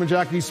Congresswoman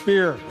Jackie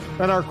Speier,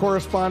 and our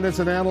correspondents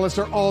and analysts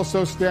are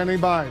also standing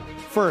by.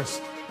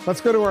 First,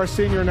 let's go to our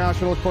senior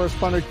national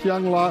correspondent,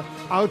 Kyung La,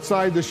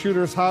 outside the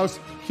shooter's house.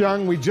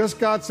 Kyung, we just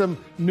got some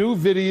new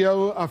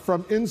video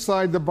from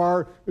inside the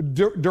bar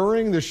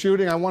during the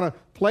shooting. I want to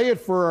play it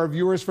for our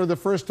viewers for the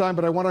first time,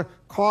 but I want to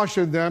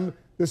caution them.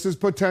 This is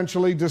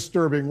potentially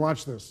disturbing.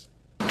 Watch this.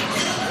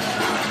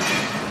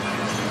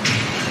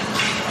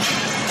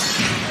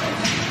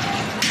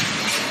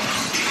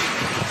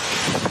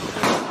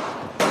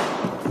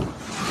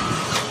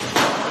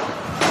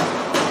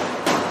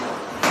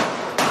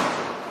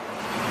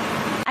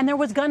 And there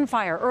was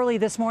gunfire early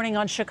this morning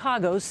on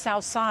Chicago's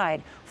South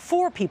Side.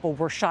 4 people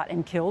were shot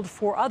and killed,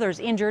 4 others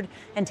injured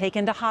and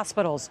taken to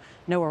hospitals.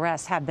 No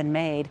arrests have been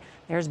made.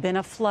 There's been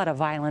a flood of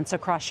violence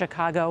across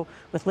Chicago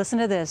with, listen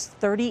to this,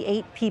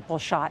 38 people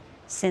shot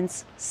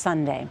since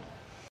Sunday.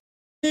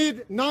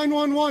 Need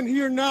 911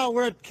 here now.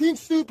 We're at King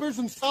Soopers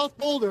in South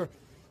Boulder,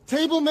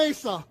 Table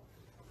Mesa.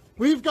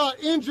 We've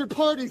got injured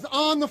parties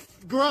on the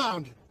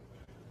ground.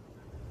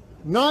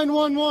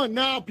 911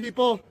 now,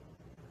 people.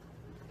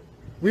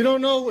 We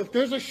don't know if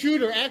there's a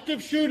shooter, active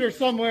shooter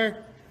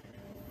somewhere.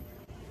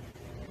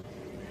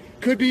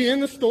 Could be in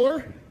the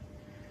store.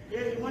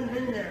 Yeah, he went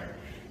in there.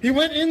 He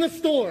went in the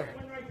store. He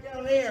went right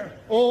down there.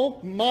 Oh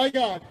my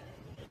God.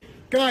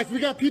 Guys, we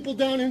got people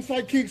down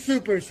inside King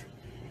Soopers.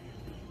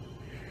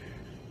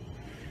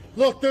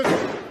 Look, there's...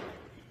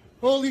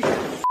 Holy...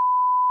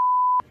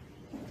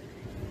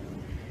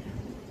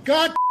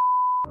 God...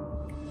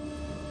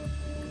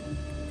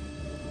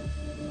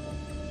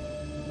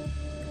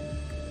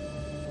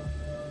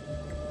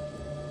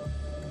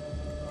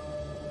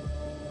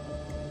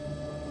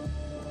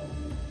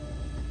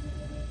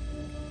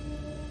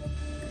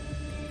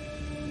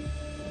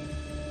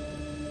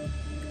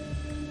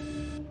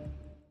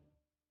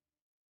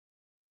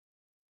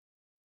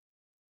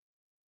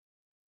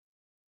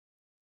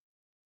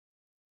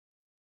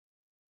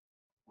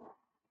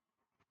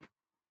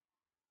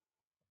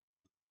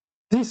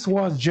 This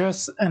was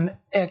just an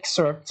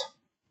excerpt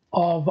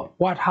of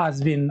what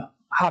has been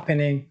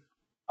happening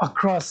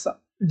across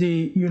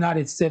the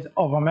United States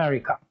of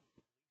America.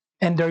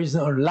 And there is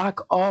a lack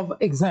of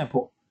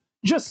example.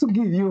 Just to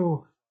give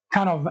you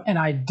kind of an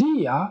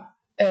idea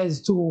as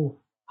to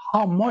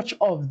how much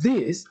of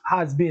this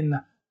has been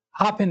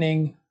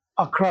happening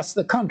across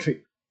the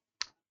country.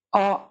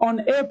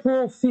 On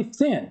April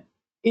 15,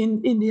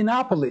 in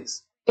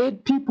Indianapolis,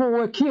 8 people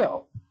were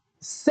killed,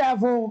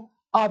 several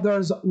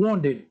others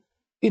wounded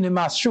in a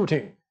mass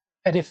shooting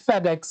at a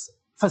FedEx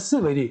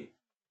facility.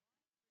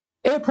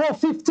 April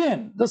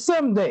 15, the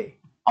same day,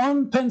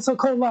 on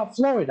Pensacola,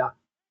 Florida,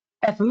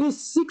 at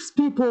least 6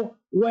 people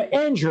were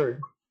injured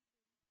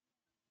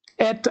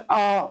at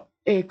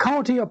a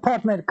county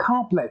apartment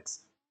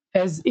complex,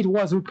 as it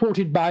was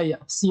reported by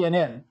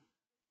CNN.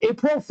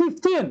 April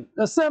 15,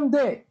 the same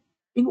day,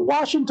 in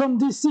Washington,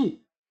 D.C.,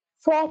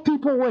 4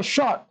 people were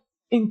shot,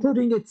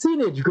 including a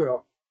teenage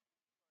girl.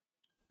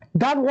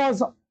 That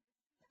was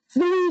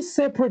 3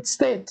 separate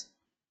states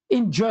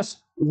in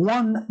just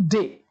one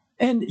day.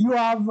 And you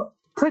have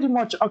pretty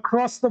much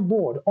across the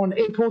board on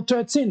April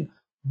 13,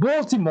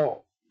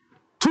 Baltimore,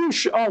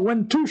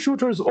 when 2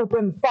 shooters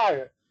opened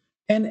fire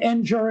and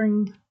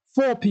injuring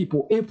 4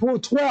 people. April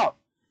 12,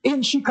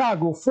 in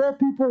Chicago, 4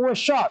 people were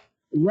shot,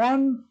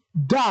 1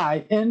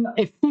 died, and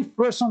a 5th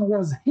person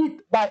was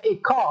hit by a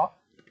car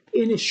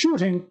in a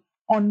shooting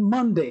on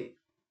Monday.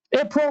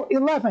 April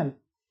 11,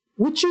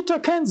 Wichita,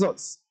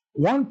 Kansas,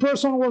 1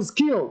 person was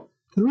killed,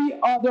 3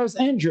 others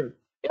injured.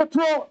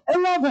 April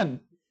 11,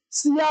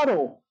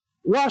 Seattle,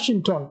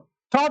 Washington,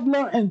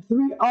 toddler and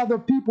 3 other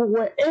people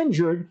were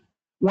injured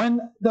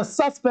when the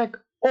suspect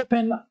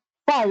opened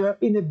fire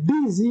in a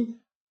busy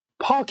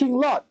parking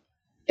lot.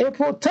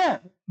 April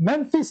 10,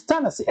 Memphis,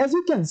 Tennessee. As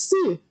you can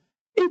see,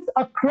 it's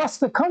across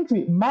the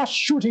country. Mass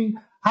shooting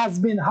has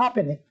been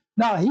happening.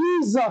 Now,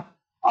 here's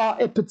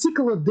a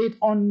particular date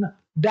on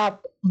that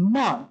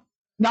month.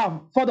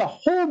 Now, for the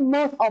whole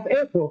month of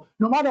April,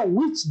 no matter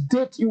which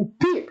date you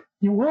pick,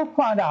 you will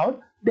find out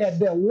that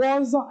there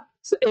was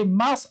a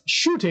mass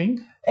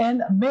shooting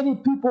and many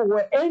people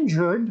were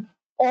injured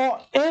or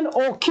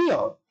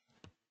killed.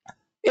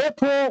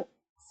 April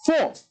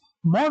 4th,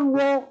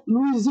 Monroe,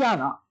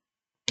 Louisiana,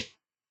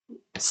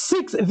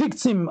 6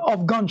 victims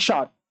of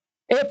gunshot.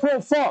 April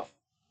 4th,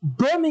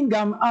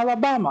 Birmingham,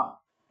 Alabama,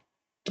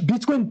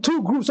 between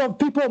 2 groups of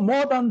people,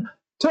 more than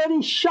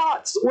 30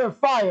 shots were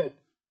fired,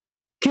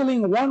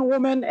 killing 1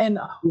 woman and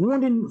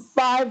wounding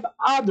 5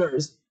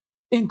 others,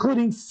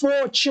 including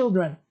 4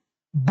 children.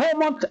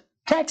 Beaumont,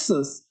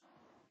 Texas,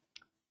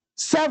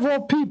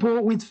 several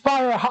people with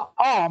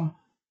firearms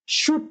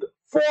shoot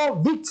 4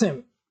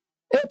 victims.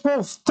 April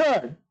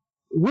 3rd,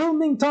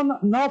 Wilmington,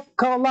 North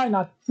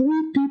Carolina,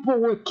 3 people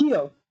were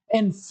killed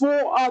and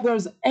 4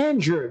 others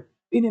injured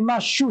in a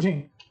mass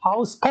shooting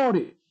house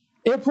party.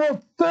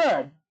 April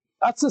 3rd,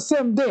 that's the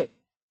same day,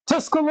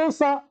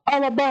 Tuscaloosa,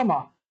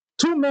 Alabama,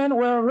 2 men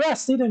were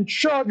arrested and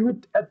charged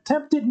with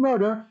attempted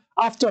murder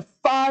after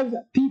 5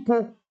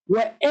 people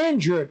were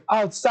injured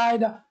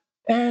outside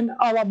an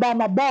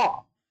Alabama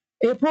bar.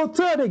 April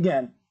 3rd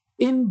again,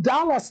 in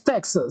Dallas,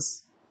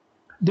 Texas,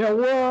 there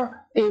were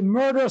a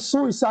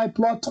murder-suicide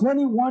plot.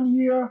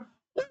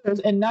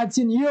 21-year-old and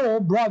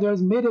 19-year-old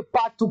brothers made a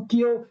pact to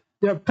kill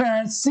their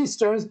parents,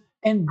 sisters,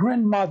 and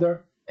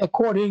grandmother,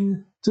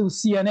 according to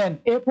CNN.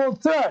 April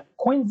 3rd,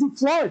 Quincy,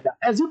 Florida.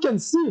 As you can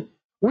see,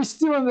 we're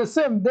still on the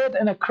same date,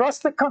 and across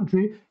the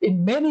country,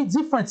 in many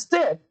different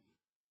states,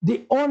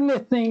 the only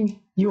thing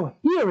you're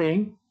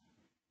hearing,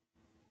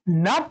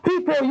 not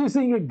people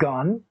using a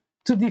gun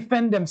to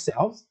defend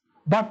themselves,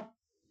 but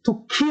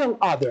to kill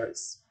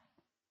others.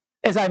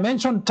 as I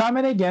mentioned time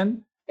and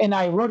again, and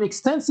I wrote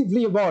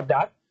extensively about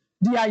that,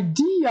 the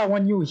idea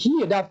when you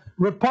hear that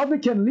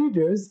Republican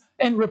leaders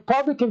and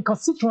Republican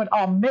constituents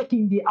are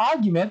making the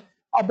argument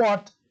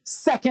about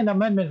Second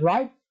Amendment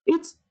right,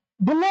 it's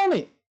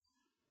baloney.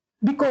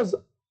 Because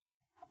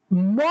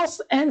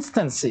most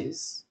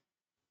instances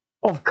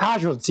of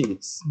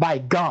casualties by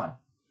gun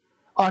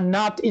are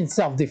not in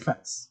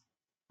self-defense.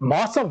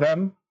 Most of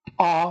them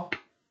are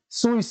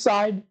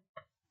suicide,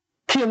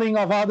 killing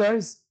of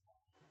others.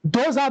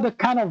 Those are the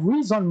kind of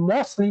reason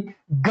mostly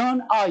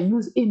guns are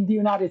used in the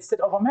United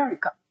States of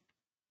America.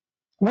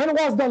 When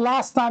was the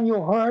last time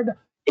you heard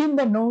in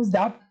the news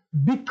that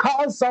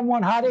because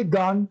someone had a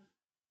gun,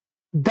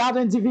 that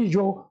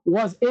individual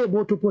was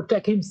able to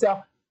protect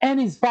himself and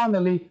his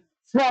family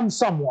from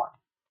someone?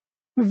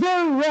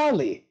 Very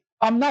rarely.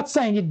 I'm not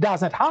saying it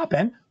doesn't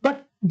happen,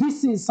 but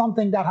this is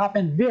something that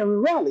happened very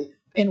rarely.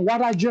 And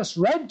what I just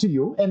read to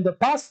you in the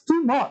past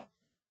 2 months,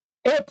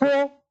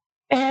 April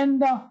and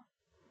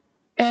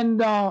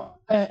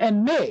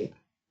May,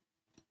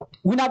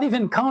 we're not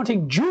even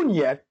counting June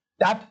yet,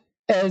 that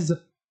as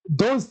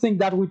those things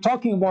that we're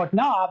talking about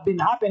now have been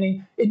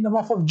happening in the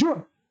month of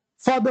June.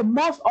 For the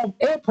month of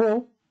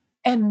April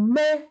and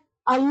May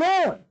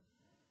alone,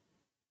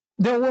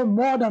 there were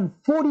more than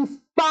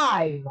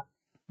 45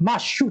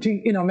 mass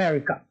shootings in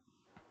America.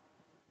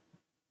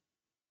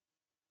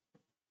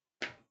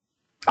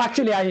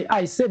 Actually,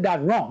 I said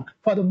that wrong.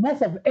 For the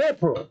month of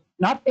April,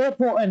 not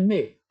April and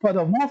May, for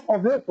the month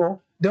of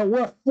April, there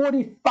were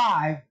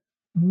 45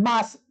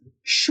 mass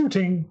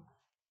shootings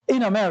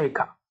in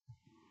America.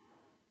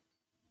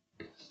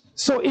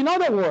 So in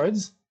other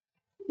words,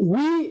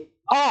 we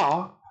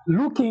are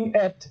looking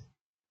at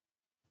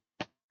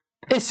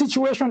a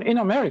situation in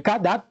America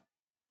that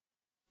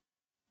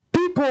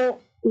people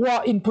who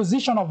are in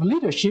position of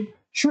leadership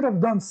should have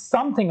done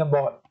something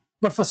about.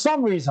 But for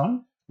some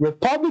reason,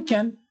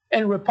 Republican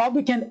and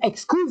Republican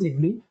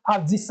exclusively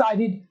have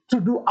decided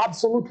to do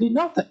absolutely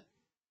nothing.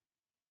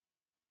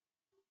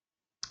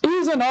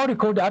 Here's an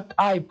article that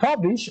I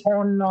published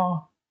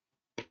on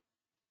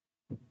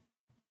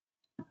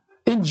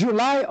in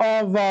July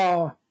of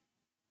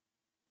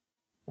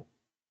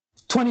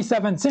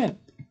 2017.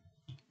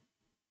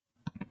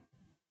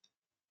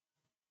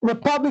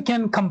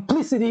 Republican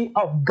complicity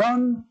of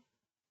gun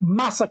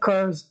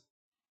massacres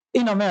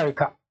in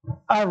America.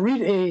 I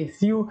read a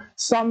few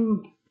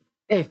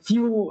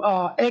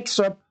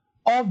excerpts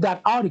of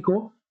that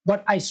article,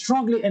 but I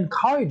strongly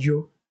encourage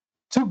you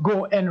to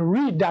go and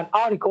read that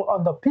article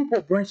on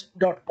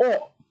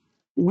thepeoplebranch.org,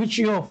 which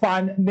you'll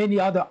find many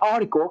other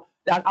articles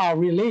that are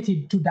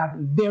related to that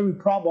very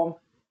problem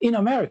in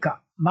America,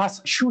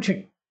 mass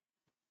shooting.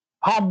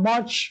 How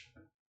much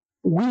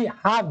we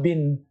have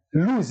been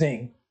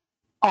losing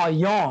our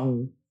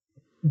young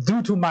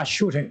due to mass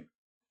shooting.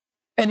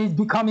 And it's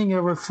becoming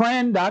a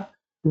refrain that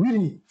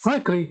really,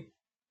 frankly,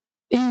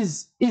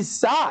 is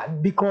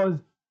sad, because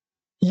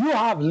you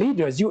have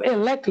leaders, you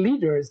elect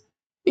leaders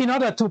in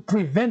order to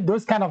prevent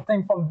those kind of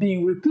things from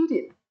being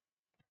repeated.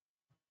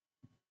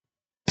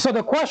 So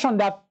the question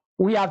that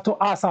we have to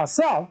ask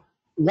ourselves,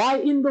 why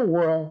in the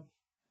world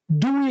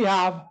do we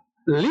have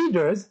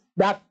leaders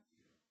that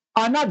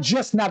are not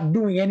just not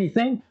doing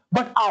anything,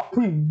 but are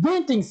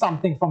preventing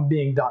something from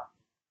being done?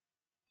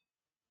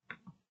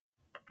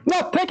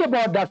 Now think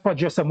about that for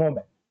just a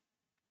moment.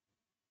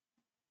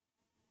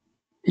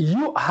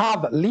 You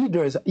have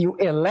leaders you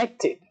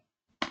elected,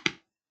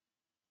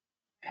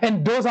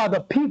 and those are the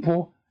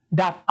people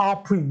that are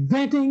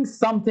preventing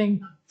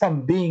something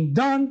from being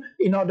done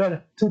in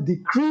order to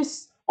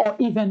decrease or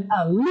even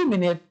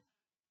eliminate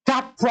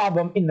that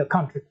problem in the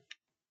country.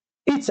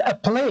 It's a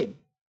plague.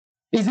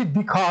 Is it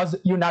because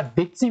you're not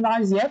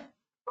victimized yet?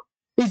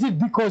 Is it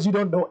because you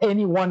don't know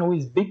anyone who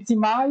is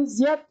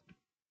victimized yet?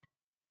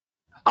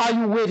 Are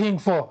you waiting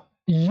for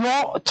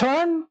your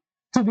turn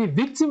to be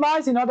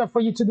victimized in order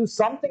for you to do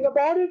something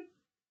about it?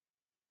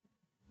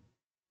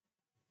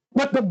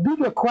 But the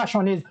bigger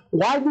question is,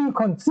 why do you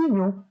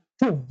continue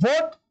to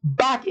vote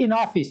back in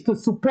office to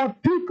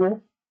support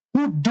people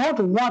who don't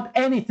want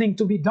anything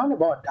to be done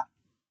about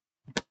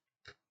that?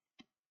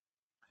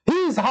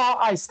 Here's how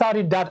I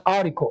started that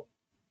article.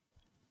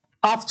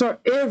 After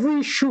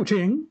every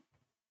shooting,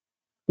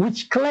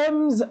 which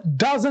claims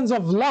dozens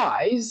of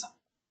lives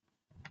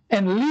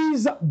and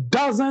leaves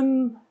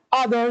dozens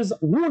others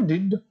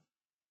wounded,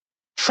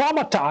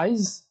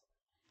 traumatized,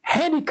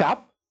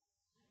 handicapped,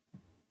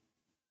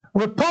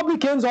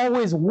 Republicans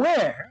always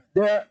wear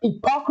their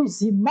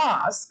hypocrisy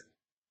mask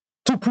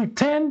to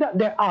pretend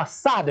they are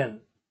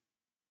saddened.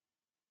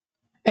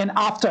 And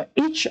after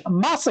each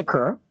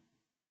massacre,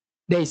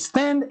 they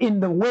stand in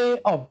the way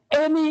of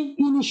any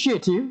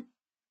initiative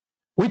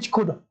which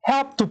could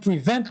help to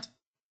prevent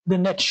the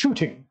next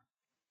shooting.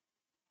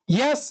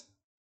 Yes,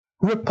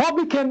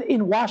 Republicans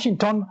in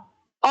Washington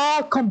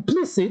are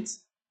complicit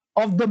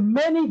of the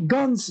many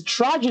guns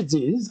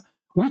tragedies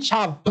which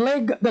have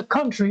plagued the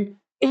country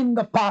in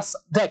the past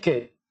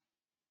decade.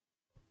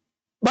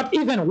 But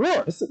even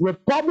worse,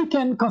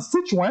 Republican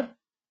constituents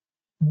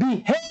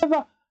behave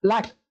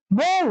like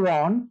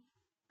moron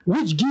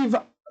which give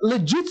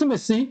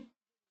legitimacy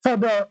for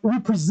the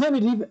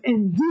representative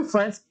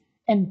indifference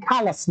and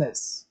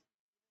callousness.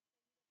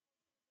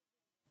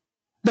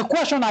 The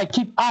question I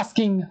keep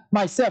asking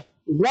myself,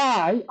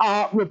 why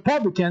are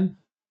Republicans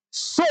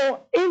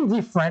so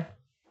indifferent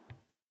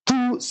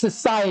to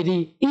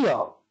society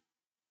here?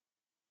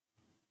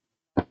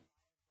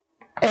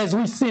 As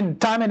we've seen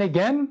time and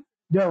again,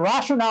 the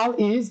rationale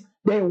is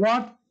they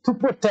want to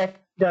protect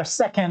their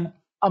Second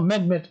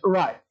Amendment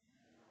right.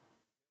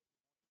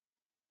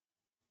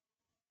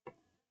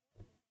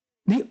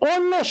 The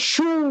only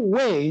sure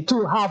way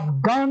to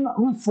have gun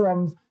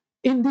reforms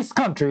in this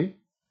country,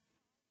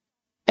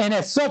 and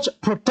as such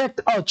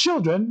protect our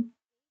children,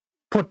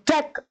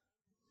 protect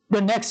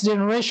the next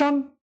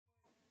generation,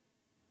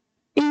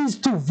 is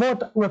to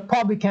vote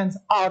Republicans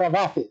out of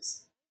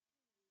office.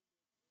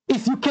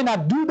 If you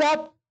cannot do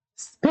that,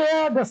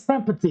 spare the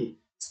sympathy,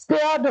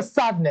 spare the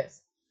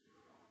sadness,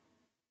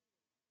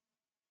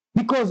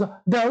 because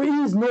there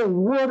is no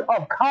word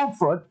of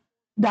comfort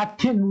that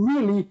can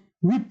really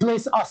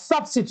replace or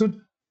substitute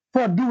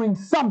for doing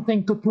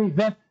something to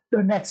prevent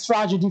the next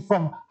tragedy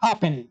from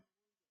happening.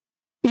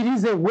 It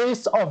is a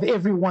waste of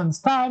everyone's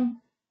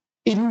time.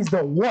 It is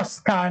the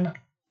worst kind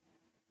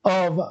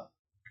of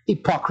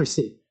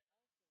hypocrisy.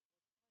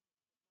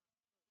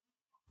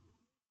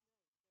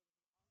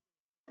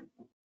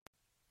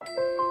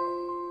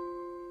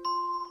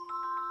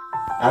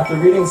 After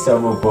reading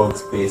several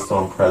books based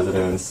on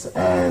presidents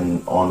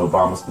and on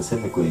Obama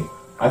specifically,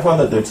 I found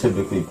that they're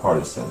typically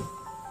partisan.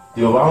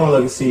 The Obama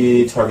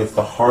legacy targets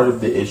the heart of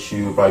the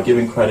issue by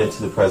giving credit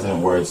to the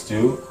president where it's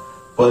due,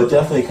 but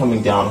definitely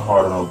coming down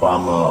hard on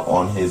Obama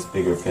on his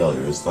bigger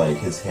failures, like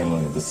his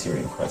handling of the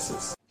Syrian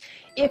crisis.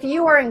 If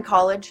you are in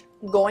college,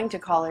 going to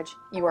college,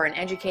 you are an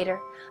educator,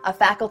 a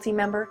faculty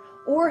member,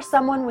 or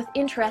someone with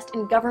interest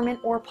in government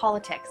or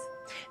politics,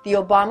 The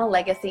Obama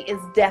Legacy is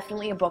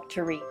definitely a book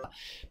to read.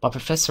 My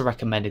professor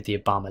recommended The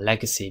Obama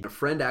Legacy. A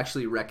friend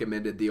actually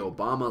recommended The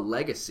Obama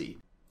Legacy.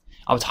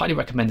 I would highly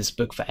recommend this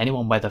book for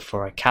anyone, whether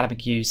for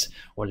academic use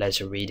or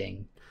leisure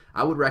reading.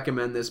 I would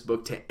recommend this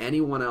book to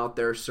anyone out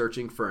there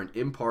searching for an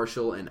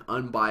impartial and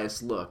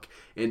unbiased look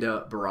into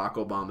Barack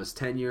Obama's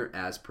tenure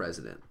as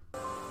president.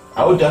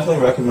 I would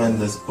definitely recommend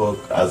this book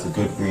as a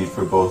good read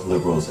for both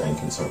liberals and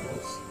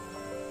conservatives.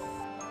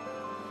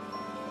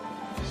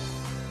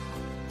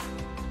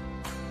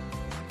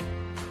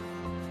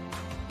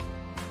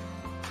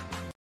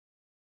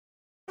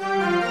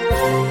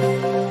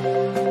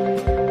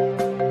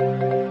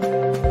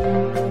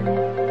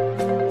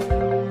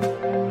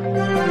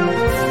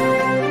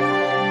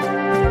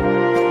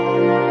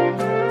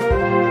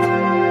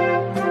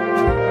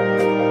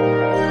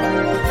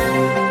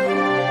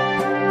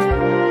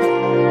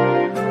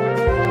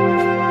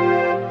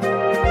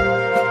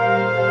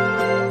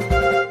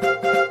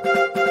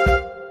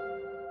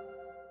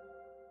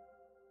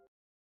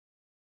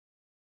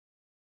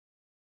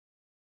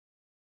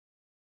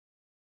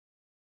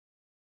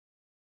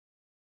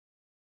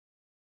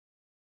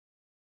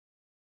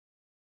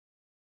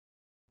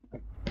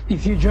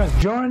 If you just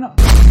join,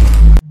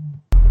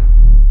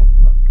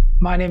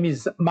 my name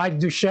is Mike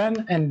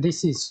Duchenne and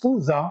this is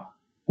Souza.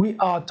 We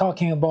are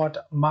talking about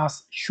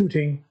mass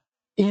shooting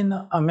in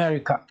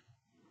America.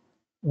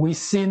 We've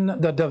seen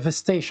the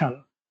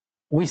devastation.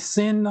 We've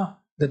seen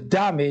the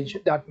damage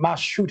that mass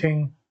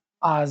shooting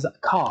has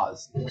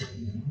caused.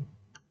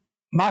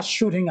 Mass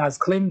shooting has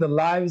claimed the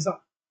lives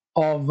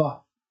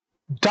of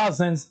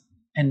dozens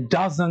and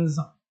dozens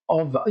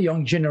of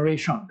young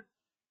generation.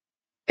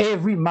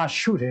 Every mass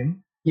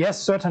shooting,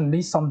 yes,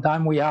 certainly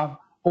sometimes we have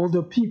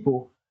older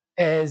people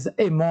as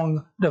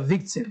among the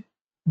victims.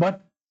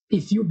 But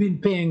if you've been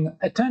paying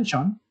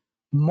attention,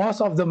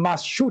 most of the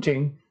mass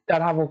shooting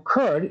that have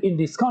occurred in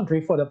this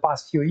country for the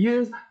past few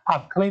years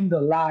have claimed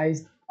the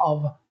lives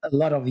of a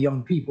lot of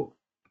young people.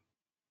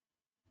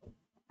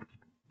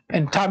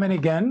 And time and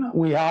again,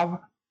 we have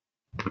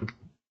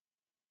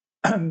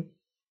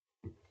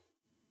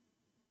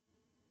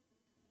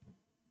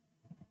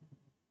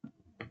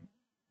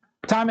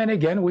time and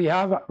again, we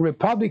have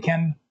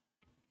Republican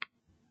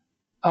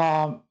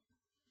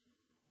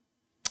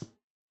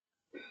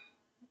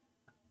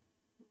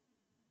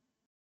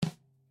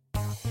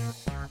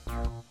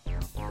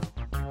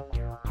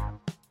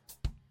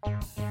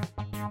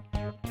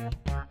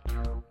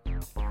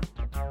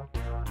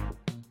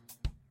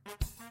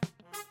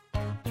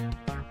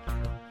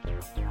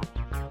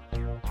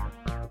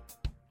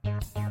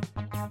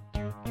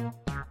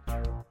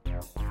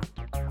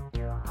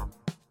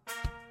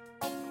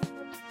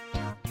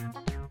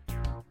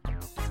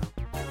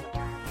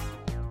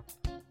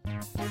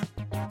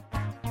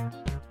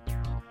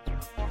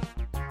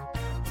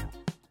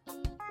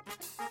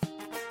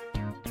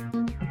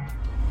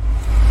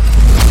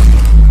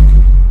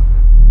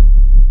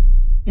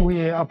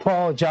we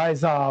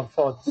apologize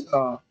for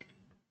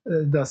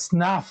the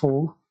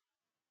snafu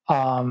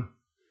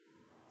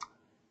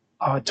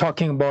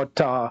talking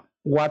about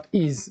what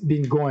is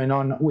been going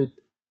on with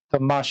the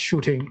mass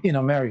shooting in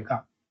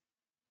America.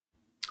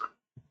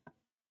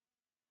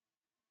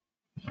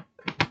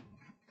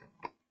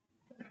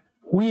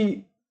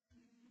 we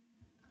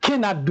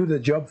cannot do the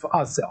job for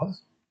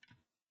ourselves.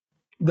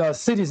 The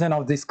citizens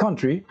of this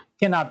country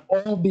cannot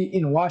all be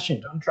in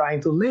Washington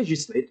trying to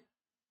legislate.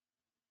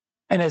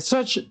 And as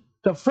such,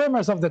 the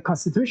framers of the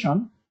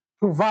Constitution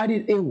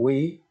provided a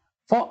way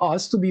for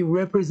us to be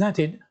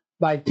represented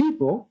by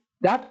people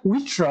that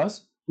we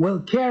trust will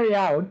carry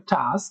out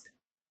tasks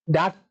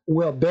that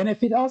will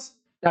benefit us,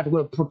 that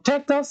will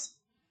protect us,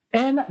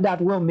 and that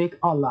will make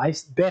our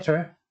lives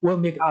better, will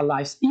make our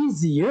lives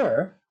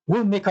easier,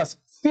 will make us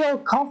feel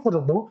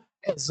comfortable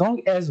as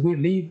long as we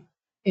live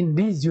in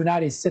these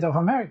United States of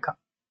America.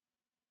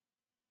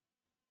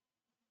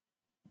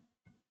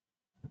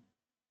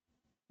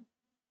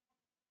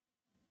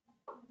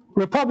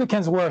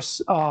 Republicans were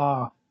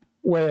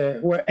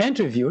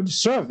interviewed,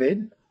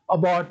 surveyed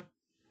about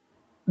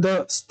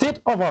the state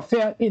of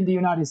affairs in the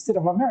United States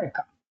of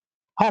America,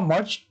 how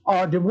much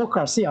our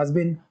democracy has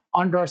been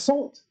under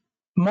assault.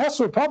 Most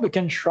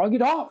Republicans shrug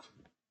it off.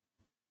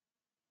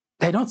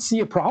 They don't see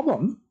a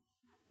problem.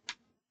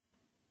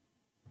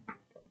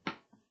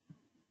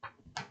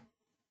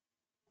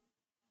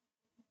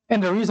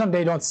 And the reason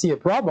they don't see a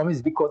problem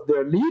is because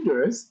their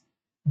leaders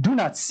do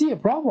not see a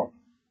problem.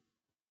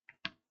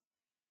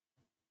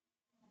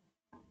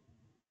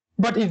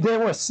 But if they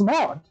were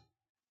smart,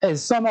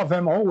 as some of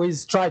them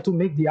always try to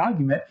make the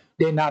argument,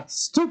 they're not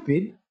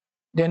stupid,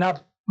 they're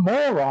not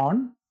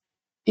moron.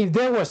 If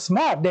they were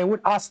smart, they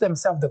would ask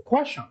themselves the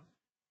question,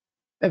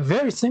 a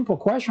very simple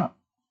question.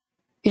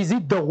 Is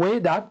it the way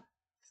that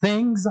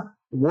things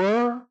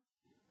were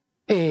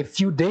a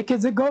few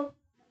decades ago?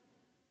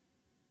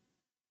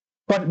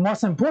 But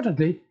most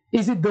importantly,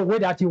 is it the way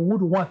that you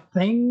would want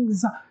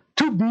things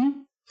to be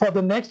for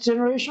the next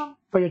generation,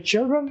 for your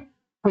children,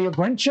 for your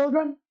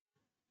grandchildren?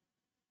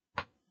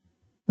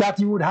 That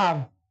you would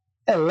have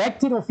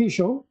elected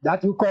officials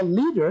that you call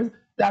leaders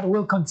that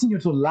will continue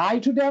to lie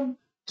to them,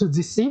 to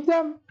deceive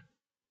them?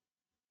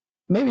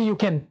 Maybe you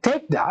can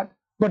take that,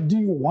 but do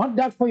you want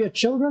that for your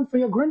children, for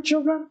your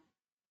grandchildren?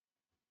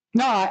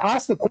 Now, I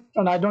ask the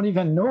question, I don't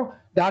even know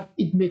that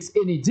it makes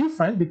any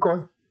difference,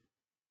 because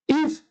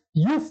if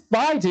you're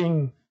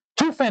fighting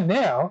tooth and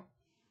nail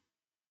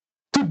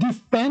to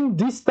defend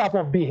this type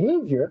of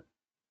behavior,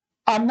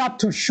 I'm not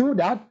too sure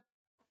that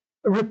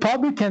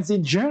Republicans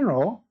in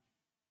general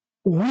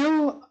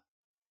will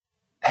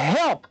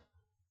help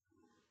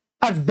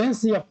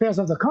advance the affairs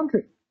of the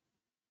country,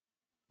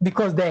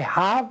 because they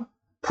have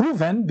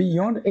proven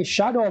beyond a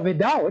shadow of a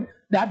doubt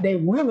that they're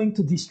willing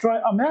to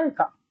destroy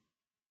America.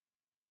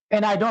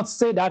 And I don't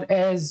say that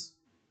as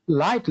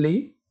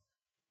lightly,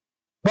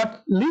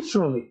 but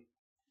literally,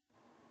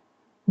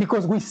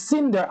 because we've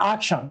seen their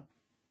action.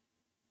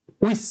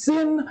 We've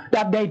seen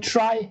that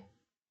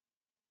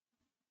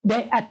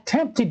they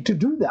attempted to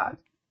do that.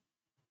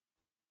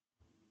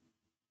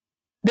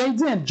 They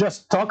didn't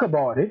just talk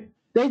about it.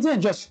 They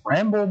didn't just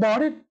ramble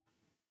about it.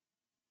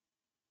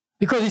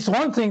 Because it's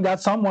one thing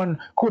that someone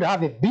could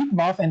have a big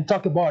mouth and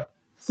talk about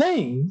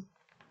things,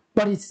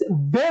 but it's a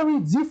very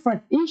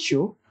different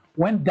issue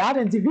when that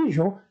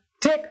individual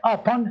take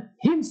upon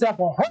himself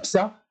or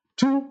herself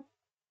to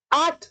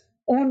act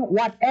on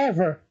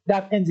whatever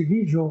that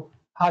individual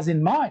has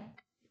in mind.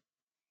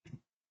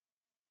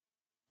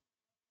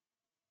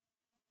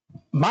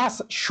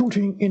 Mass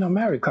shooting in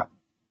America.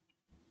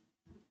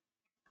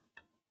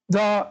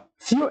 The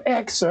few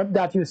excerpts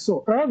that you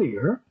saw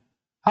earlier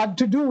had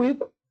to do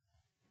with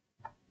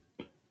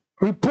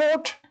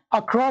report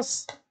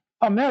across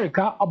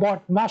America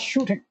about mass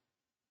shooting.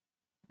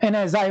 And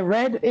as I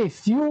read a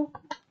few,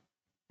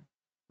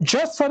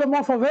 just for the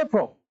month of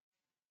April,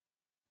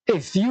 a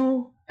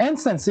few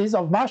instances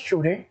of mass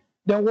shooting,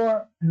 there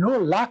were no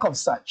lack of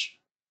such.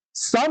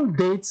 Some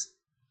dates,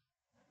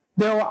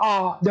 there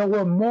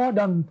were more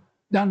than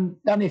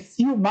a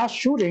few mass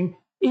shootings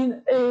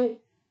in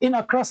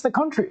across the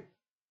country.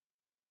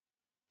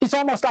 It's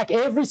almost like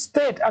every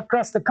state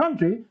across the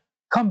country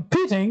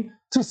competing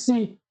to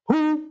see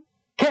who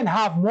can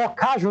have more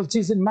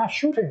casualties in mass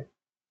shooting.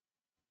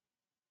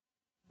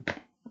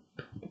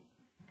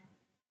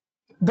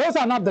 Those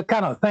are not the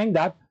kind of thing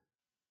that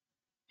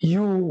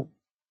if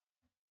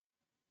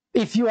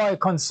you are a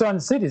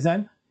concerned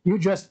citizen, you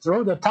just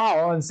throw the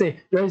towel and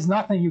say, there is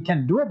nothing you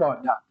can do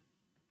about that.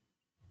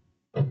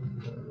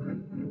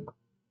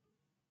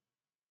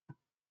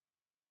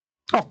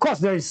 Of course,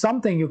 there is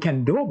something you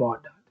can do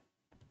about that.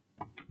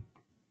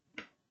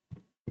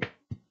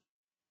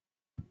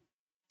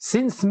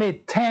 Since May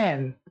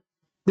 10,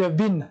 there have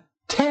been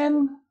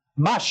 10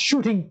 mass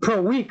shootings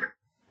per week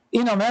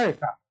in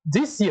America.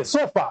 This year,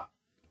 so far,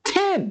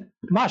 10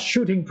 mass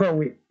shootings per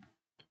week.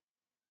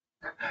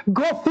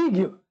 Go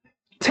figure,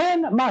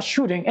 10 mass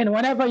shootings. And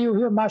whenever you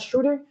hear mass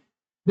shooting,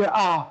 there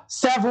are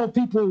several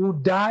people who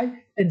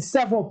die and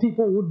several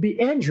people would be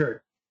injured.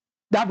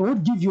 That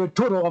would give you a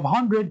total of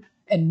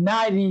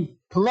 190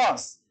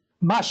 plus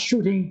mass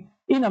shooting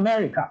in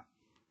America.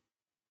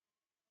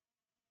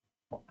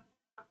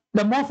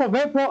 The month of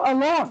April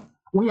alone,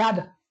 we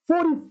had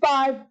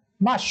 45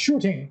 mass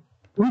shootings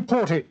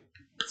reported.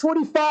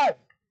 45.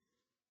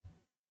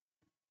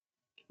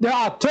 There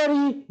are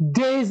 30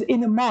 days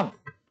in a month,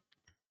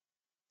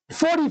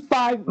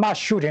 45 mass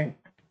shooting,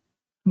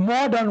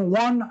 more than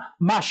one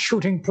mass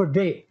shooting per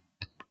day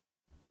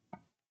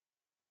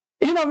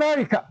in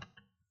America.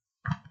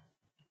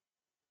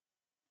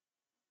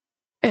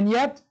 And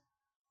yet,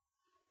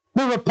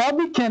 the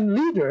Republican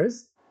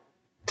leaders,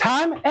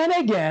 time and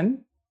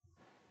again,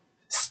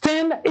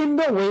 stand in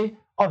the way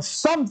of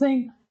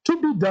something to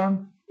be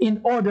done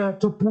in order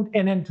to put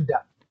an end to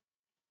that.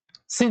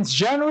 Since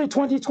January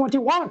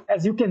 2021,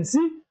 as you can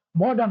see,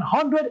 more than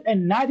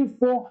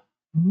 194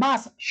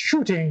 mass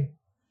shootings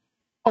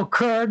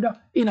occurred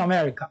in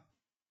America.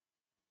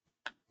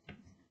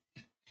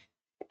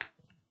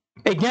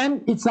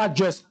 Again, it's not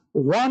just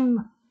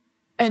one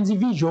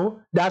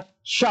individual that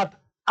shot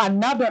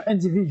another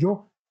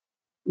individual.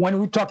 When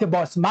we talk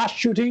about mass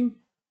shooting,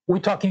 we're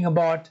talking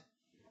about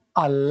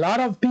a lot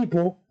of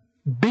people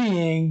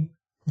being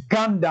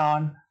gunned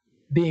down,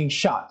 being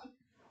shot.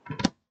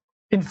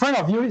 In front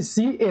of you, you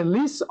see a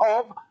list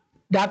of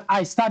that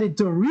I started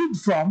to read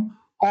from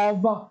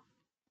of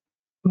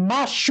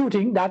mass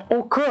shooting that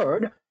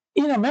occurred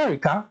in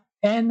America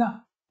and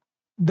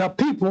the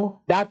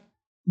people that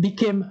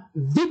became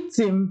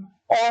victim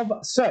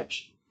of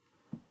such.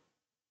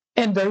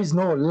 And there is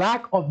no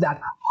lack of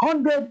that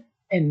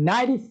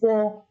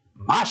 194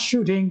 mass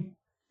shooting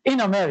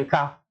in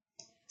America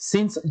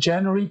since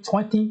January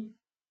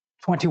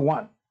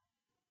 2021.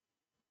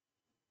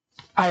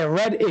 I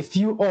read a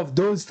few of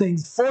those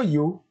things for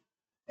you,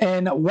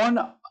 and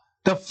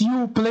the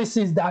few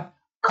places that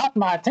caught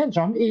my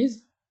attention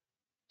is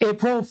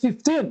April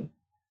 15.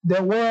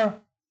 There were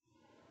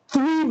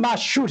 3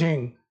 mass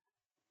shootings,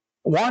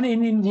 one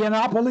in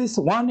Indianapolis,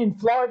 one in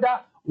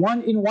Florida,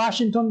 one in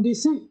Washington,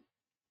 D.C.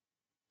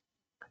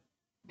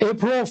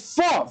 April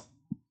 4th,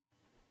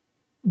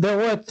 there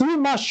were 3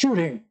 mass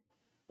shootings,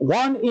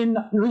 one in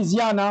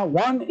Louisiana,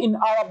 one in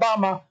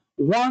Alabama,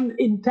 one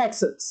in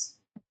Texas.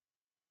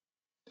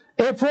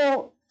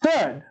 April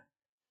 3rd,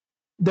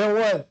 there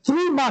were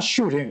 3 mass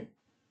shootings,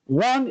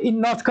 one in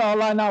North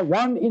Carolina,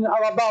 one in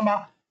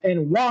Alabama,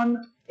 and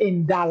one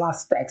in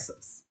Dallas,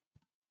 Texas.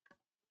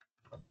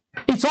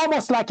 It's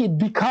almost like it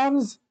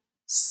becomes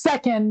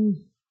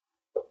second,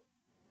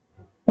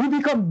 we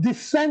become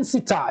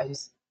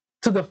desensitized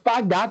to the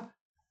fact that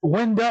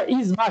when there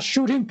is mass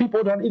shooting,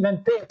 people don't even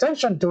pay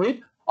attention to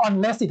it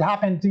unless it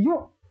happened to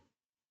you.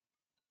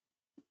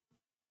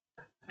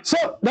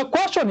 So the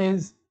question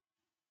is,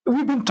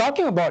 we've been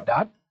talking about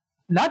that,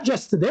 not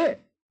just today,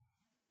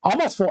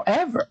 almost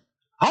forever.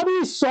 How do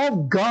we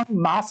solve gun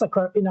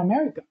massacre in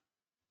America?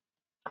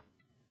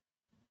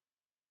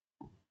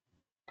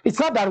 It's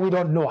not that we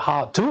don't know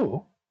how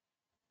to.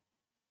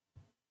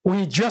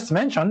 We just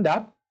mentioned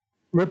that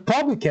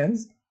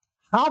Republican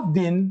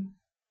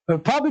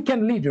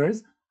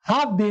leaders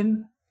have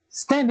been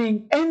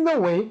standing in the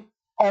way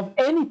of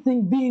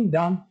anything being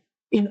done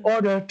in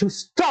order to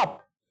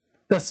stop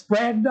the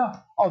spread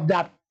of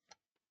that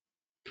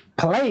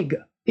plague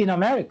in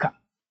America.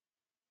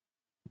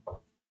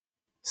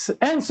 So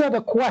answer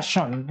the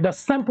question, the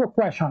simple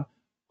question,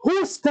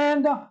 who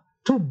stand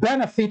to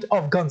benefit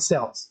of gun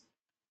sales?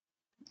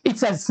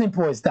 It's as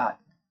simple as that.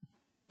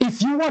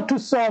 If you want to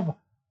solve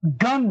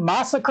gun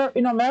massacre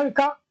in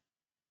America,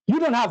 you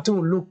don't have to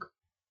look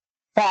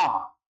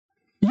far.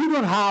 You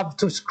don't have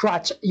to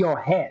scratch your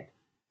head.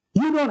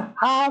 You don't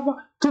have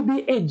to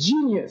be a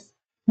genius.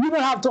 You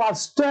don't have to have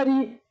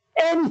studied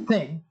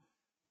anything.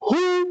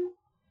 Who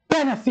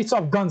benefits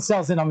of gun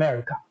sales in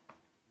America?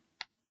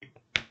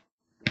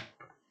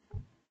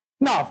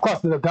 Now, of course,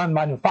 the gun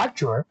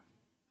manufacturer,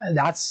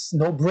 that's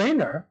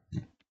no-brainer.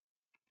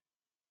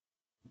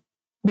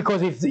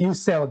 Because if you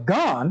sell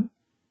gun,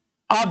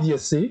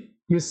 obviously,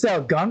 you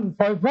sell gun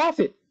for a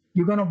profit.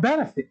 You're going to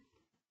benefit.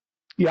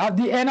 You have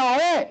the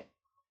NRA.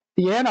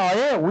 The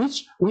NRA,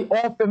 which we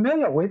all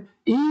familiar with,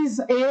 is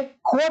a,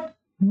 quote,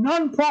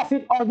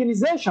 non-profit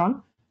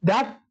organization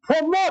that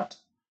promotes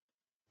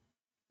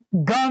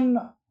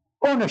gun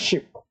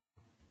ownership.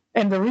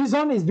 And the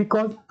reason is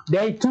because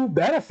they too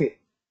benefit.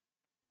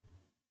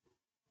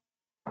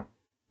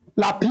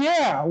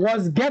 LaPierre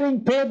was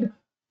getting paid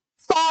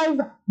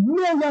 $5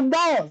 million.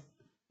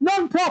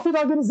 Non-profit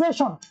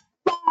organization,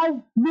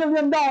 $5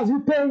 million. You're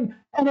paying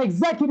an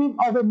executive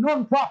of a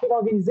non-profit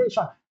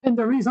organization. And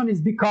the reason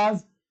is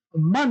because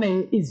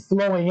money is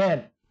flowing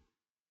in.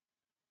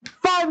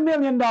 $5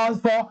 million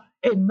for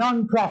a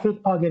non-profit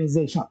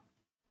organization.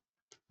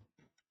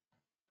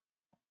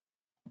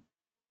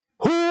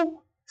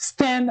 Who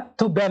stand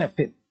to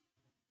benefit?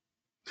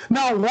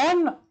 Now,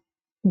 one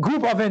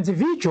group of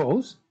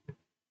individuals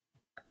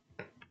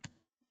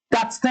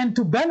that stand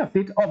to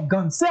benefit of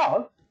gun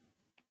sales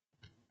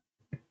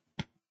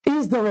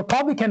is the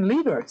Republican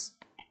leaders,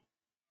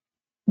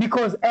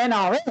 because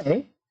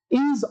NRA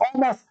is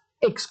almost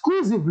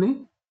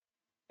exclusively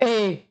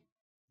a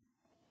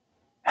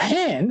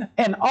hand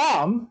and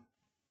arm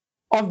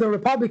of the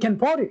Republican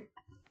Party.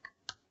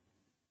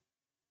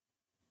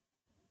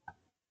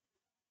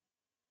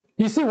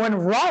 You see, when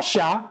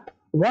Russia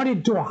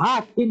wanted to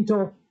hack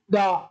into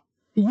the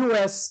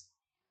U.S.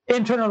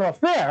 Internal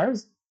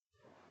Affairs,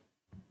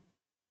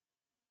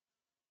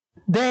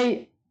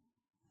 the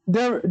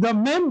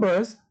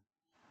members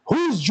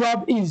whose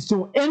job is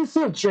to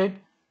infiltrate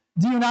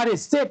the United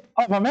States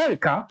of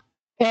America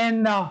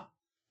and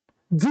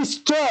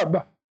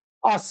disturb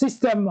our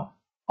system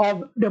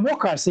of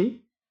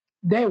democracy,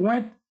 they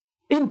went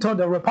into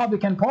the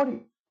Republican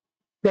Party.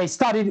 They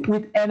started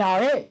with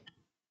NRA.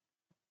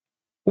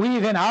 We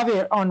even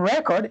have on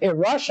record a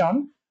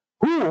Russian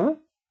who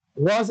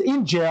was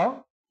in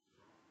jail,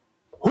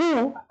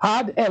 who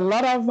had a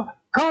lot of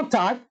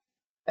contact,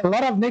 a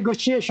lot of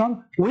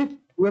negotiation with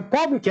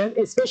Republicans,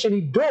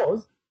 especially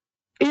those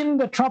in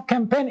the Trump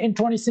campaign in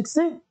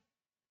 2016.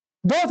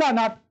 Those are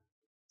not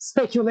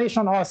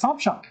speculation or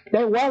assumption.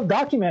 They're well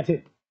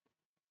documented.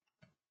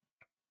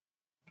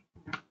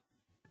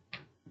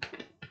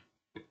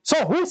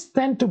 So who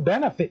stand to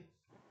benefit?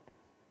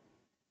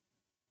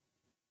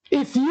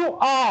 If you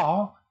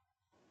are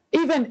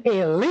even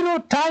a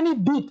little tiny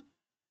bit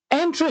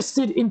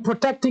interested in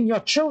protecting your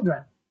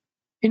children,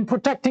 in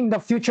protecting the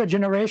future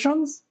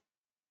generations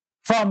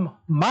from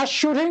mass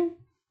shooting,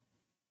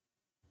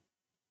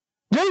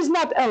 there is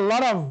not a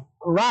lot of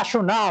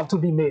rationale to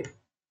be made.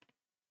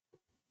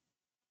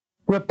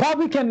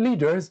 Republican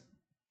leaders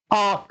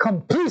are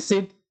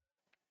complicit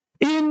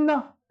in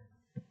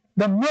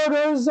the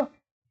murders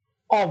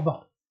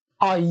of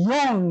a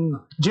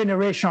young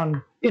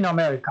generation in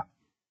America.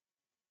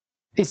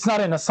 It's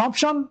not an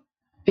assumption.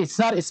 It's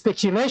not a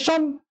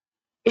speculation.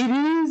 It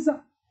is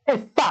a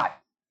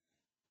fact.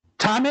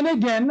 Time and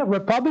again,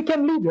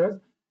 Republican leaders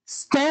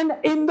stand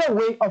in the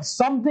way of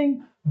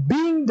something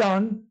being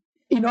done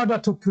in order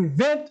to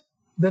prevent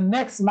the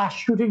next mass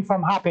shooting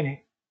from happening.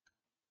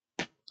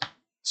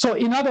 So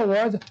in other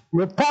words,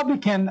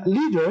 Republican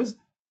leaders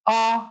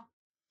are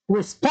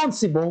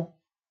responsible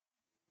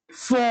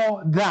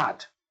for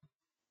that.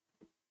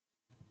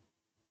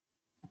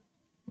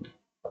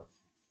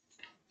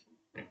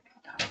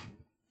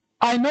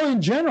 I know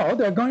in general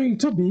there are going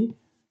to be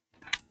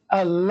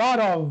a lot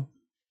of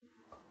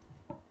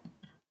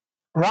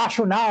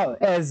rationale,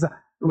 as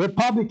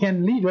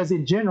Republican leaders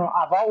in general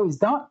have always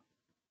done.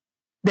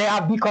 They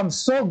have become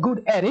so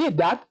good at it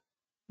that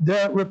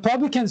the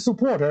Republican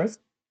supporters,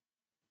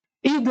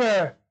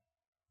 either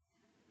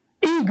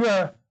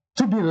eager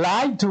to be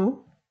lied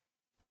to,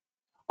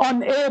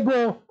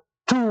 unable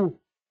to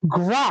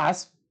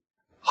grasp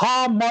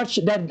how much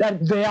that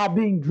they are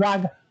being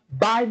dragged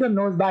by the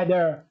nose by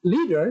their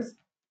leaders,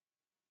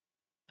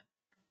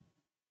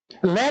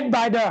 led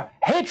by the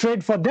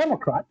hatred for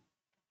Democrats,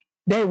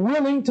 they're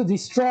willing to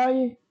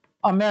destroy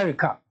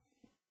America.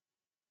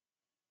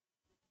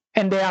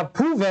 And they have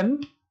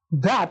proven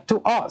that to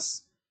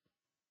us.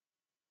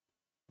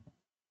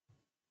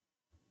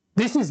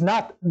 This is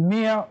not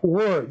mere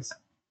words,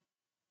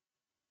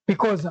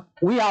 because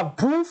we have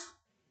proof,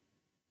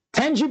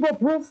 tangible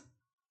proof,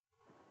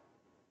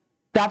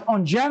 that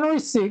on January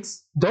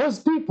 6th, those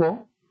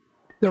people,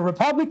 the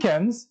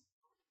Republicans,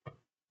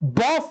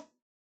 both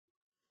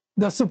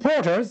the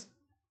supporters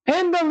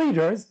and the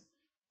leaders,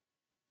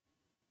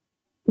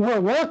 were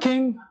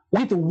working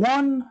with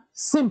one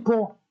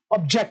simple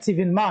objective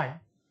in mind: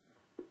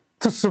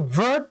 to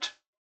subvert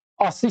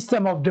our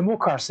system of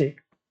democracy.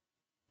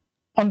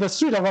 On the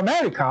street of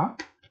America,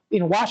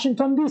 in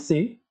Washington,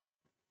 D.C.,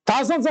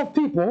 thousands of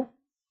people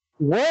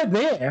were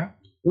there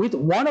with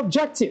one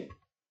objective: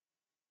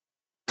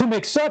 to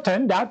make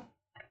certain that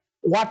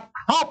what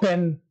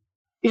happened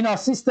in our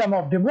system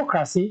of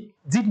democracy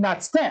did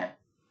not stand.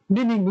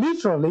 Meaning,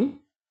 literally,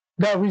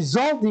 the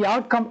result, the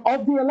outcome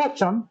of the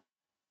election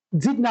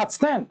did not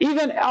stand,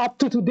 even up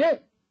to today.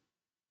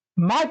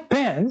 Mike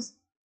Pence,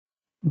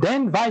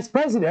 then vice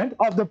president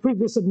of the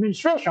previous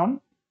administration,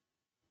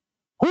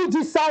 who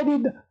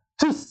decided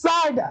to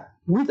side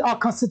with our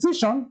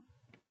Constitution,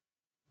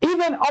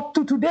 even up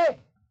to today,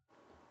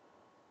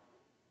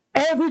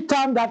 every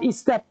time that he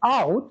stepped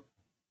out,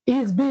 he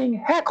is being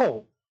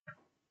heckled,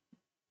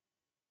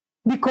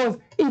 because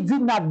it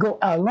did not go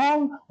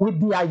along with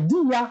the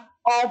idea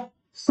of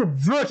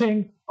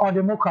subverting our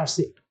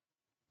democracy.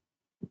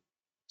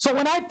 So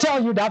when I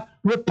tell you that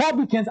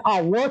Republicans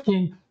are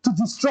working to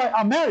destroy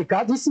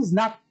America, this is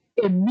not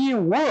a mere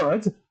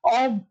word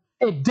of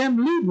a damn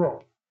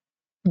liberal.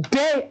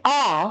 They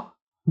are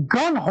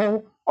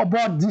gung-ho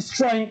about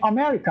destroying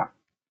America.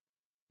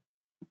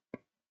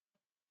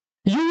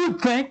 You would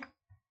think,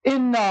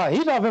 in the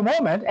heat of a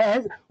moment,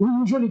 as we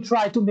usually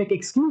try to make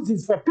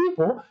excuses for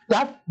people,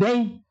 that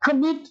they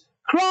commit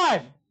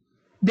crime.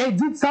 They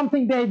did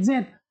something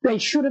they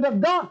shouldn't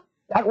have done.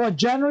 That was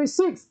January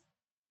 6th.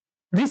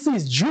 This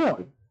is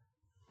June,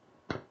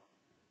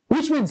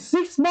 which means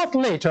 6 months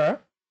later,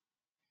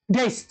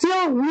 they're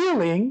still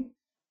willing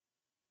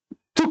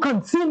to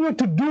continue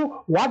to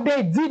do what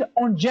they did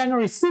on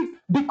January 6th,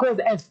 because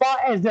as far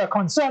as they're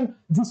concerned,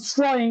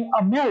 destroying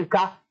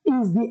America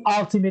is the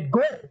ultimate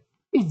goal.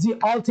 It's the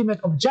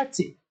ultimate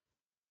objective.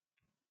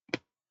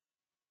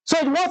 So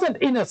it wasn't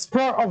in a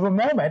spur of a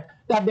moment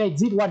that they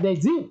did what they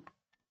did.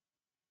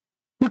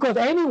 Because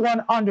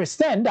anyone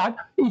understands that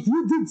if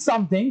you did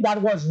something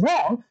that was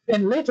wrong,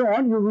 and later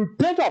on you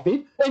repent of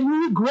it, and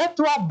you regret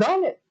to have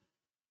done it.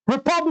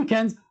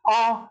 Republicans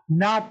are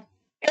not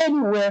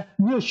anywhere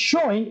near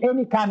showing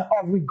any kind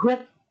of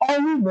regret or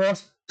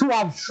remorse to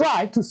have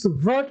tried to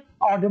subvert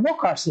our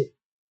democracy.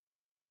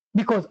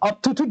 Because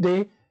up to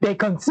today, they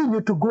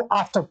continue to go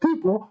after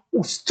people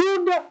who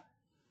stood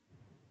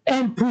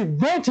and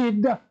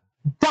prevented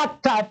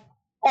that type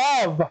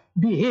of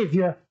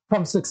behavior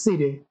from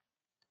succeeding.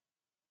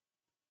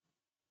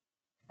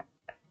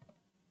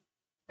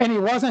 And it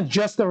wasn't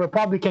just the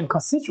Republican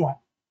constituent,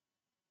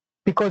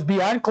 because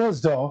behind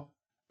closed doors,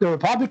 the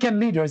Republican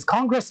leaders,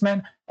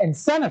 congressmen, and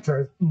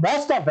senators,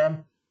 most of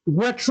them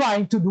were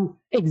trying to do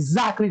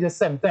exactly the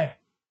same thing.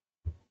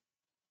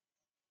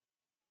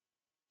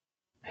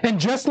 And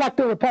just like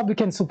the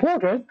Republican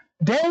supporters,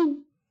 they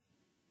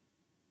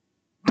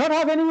don't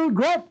have any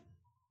regret.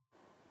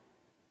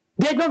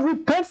 They don't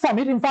repent from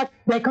it. In fact,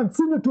 they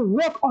continue to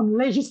work on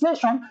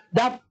legislation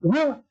that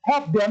will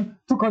help them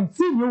to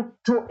continue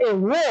to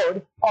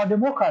erode our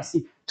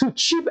democracy, to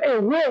chip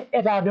away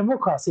at our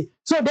democracy.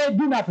 So they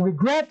do not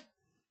regret,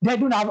 they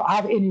do not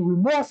have any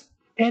remorse,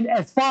 and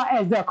as far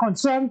as they're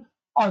concerned,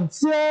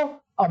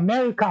 until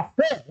America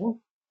fails,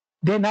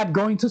 they're not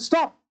going to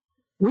stop.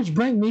 Which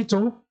brings me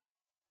to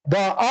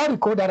the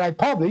article that I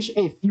published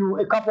a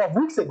couple of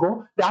weeks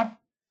ago, that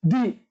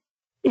the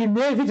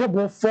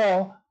inevitable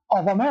fall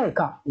of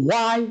America,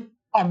 why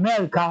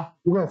America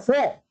will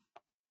fall.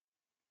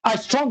 I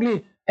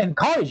strongly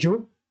encourage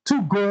you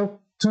to go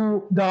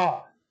to the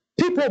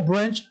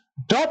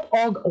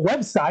peoplebranch.org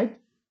website,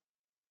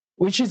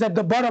 which is at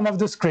the bottom of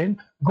the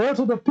screen. Go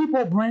to the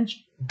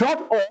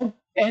peoplebranch.org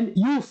and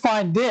you'll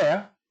find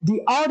there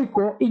the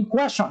article in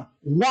question,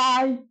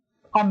 why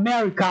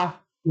America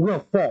will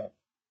fall.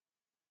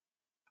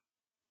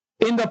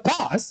 In the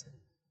past,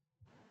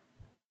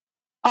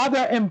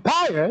 other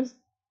empires,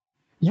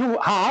 you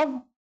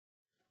have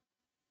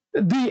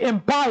the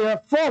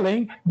empire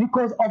falling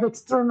because of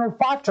external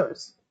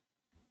factors.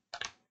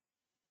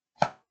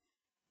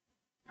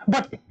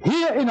 But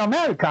here in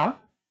America,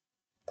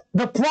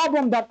 the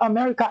problem that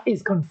America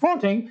is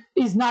confronting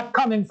is not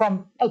coming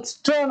from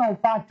external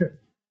factors,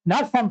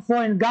 not from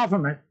foreign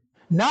government,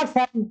 not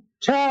from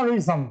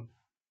terrorism,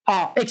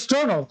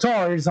 external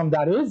terrorism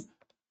that is,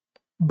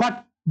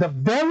 but the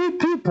very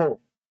people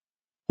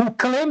who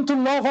claim to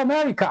love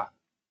America,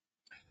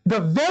 the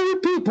very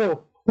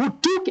people who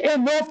took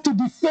an oath to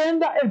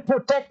defend and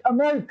protect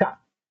America,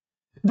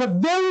 the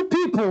very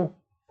people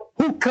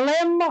who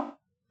claim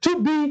to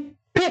be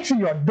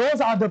patriots,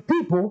 those are the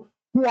people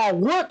who are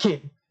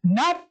working,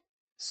 not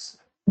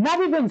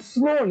even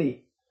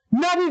slowly,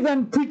 not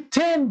even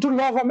pretend to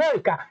love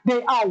America.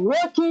 They are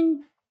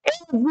working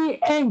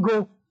every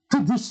angle to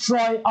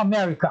destroy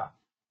America.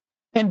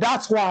 And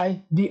that's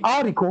why the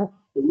article,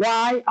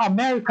 Why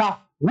America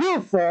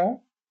Will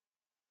Fall,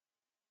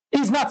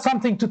 is not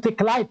something to take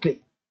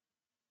lightly.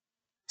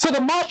 So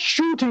the mass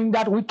shooting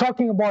that we're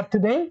talking about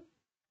today,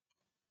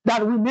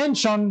 that we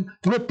mentioned,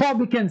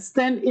 Republicans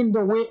stand in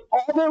the way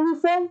of a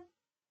reform,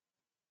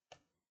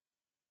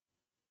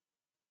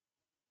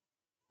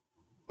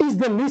 is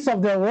the least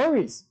of their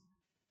worries.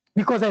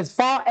 Because as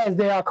far as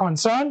they are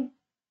concerned,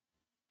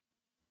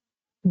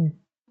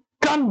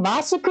 gun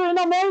massacre in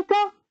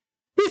America,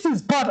 this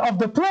is part of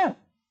the plan.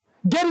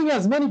 Getting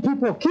as many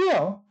people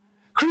killed,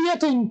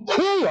 creating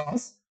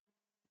chaos,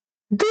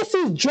 this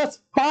is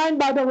just fine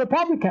by the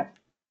Republicans.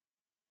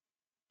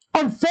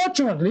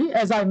 Unfortunately,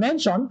 as I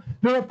mentioned,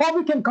 the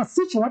Republican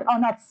constituents are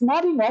not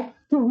smart enough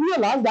to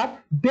realize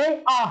that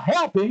they are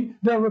helping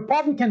the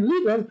Republican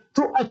leaders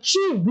to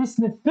achieve this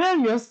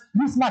nefarious,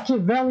 this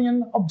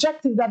Machiavellian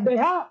objective that they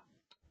have.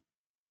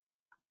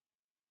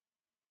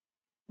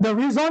 The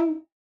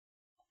reason?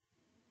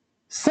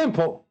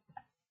 Simple.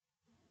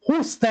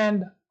 Who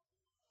stand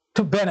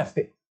to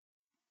benefit?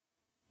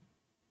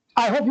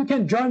 I hope you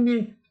can join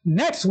me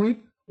next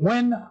week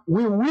when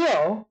we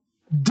will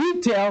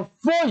detail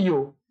for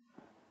you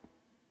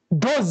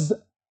those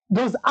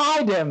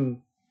items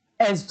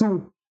as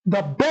to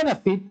the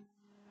benefit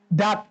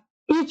that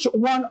each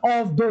one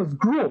of those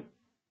groups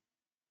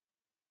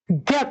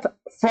get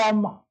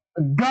from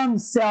gun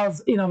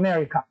sales in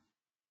America.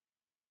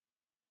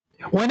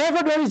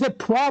 Whenever there is a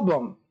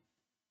problem,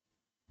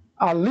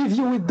 I'll leave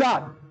you with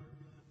that.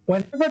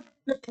 Whenever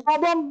there's a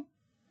problem,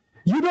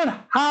 you don't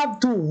have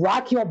to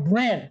rack your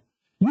brain.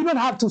 You don't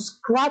have to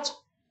scratch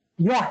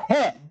your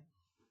head.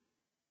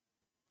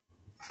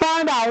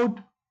 Find out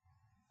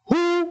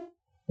who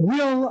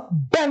will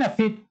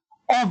benefit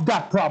of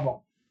that problem.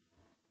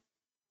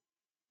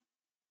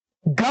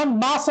 Gun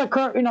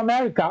massacre in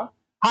America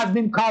has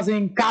been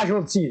causing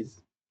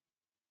casualties.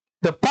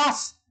 The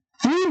past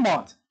 3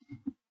 months,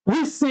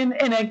 we've seen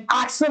an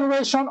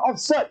acceleration of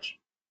such.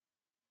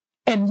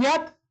 And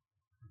yet,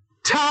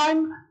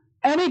 time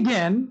and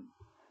again,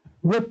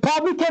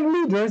 Republican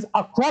leaders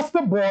across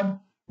the board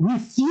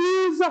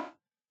refuse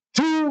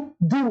to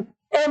do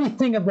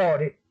anything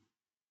about it.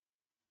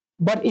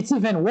 But it's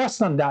even worse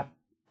than that.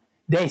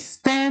 They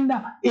stand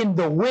in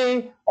the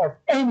way of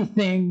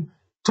anything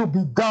to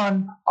be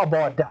done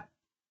about that.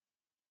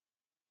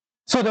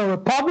 So the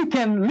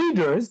Republican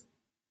leaders,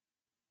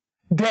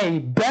 they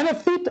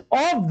benefit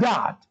of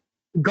that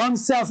gun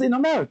sales in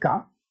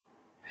America,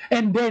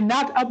 and they're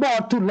not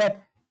about to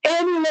let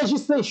any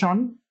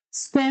legislation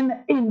stand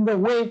in the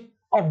way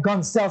of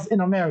gun sales in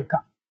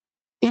America.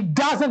 It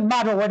doesn't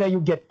matter whether you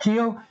get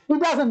killed.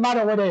 It doesn't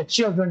matter whether your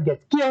children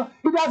get killed.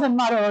 It doesn't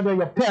matter whether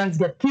your parents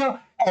get killed.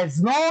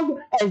 As long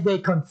as they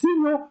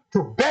continue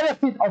to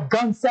benefit of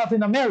gun sales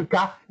in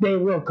America, they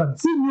will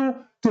continue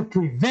to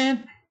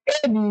prevent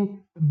any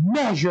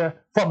measure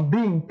from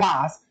being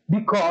passed,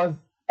 because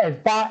as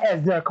far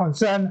as they're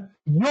concerned,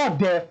 your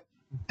death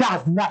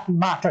does not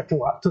matter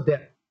to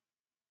them.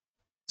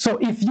 So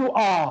if you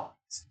are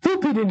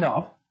stupid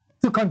enough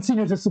to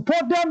continue to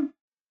support them,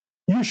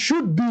 you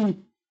should be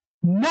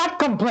not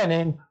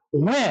complaining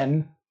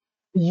when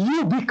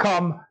you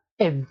become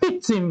a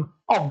victim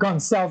of gun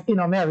sales in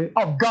America,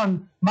 of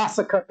gun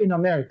massacre in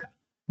America,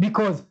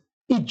 because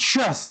it's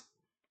just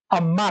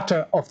a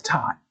matter of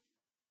time.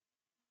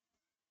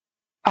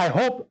 I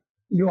hope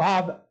you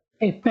have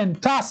a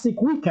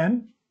fantastic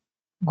weekend,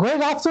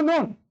 great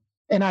afternoon,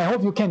 and I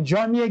hope you can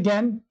join me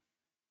again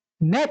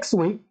next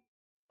week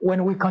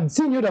when we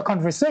continue the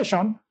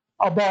conversation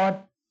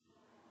about,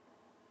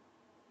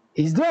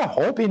 is there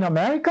hope in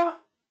America?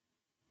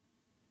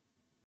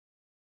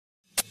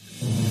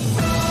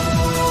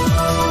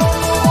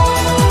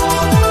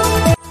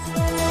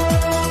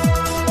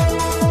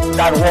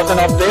 That was an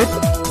update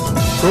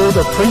through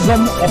the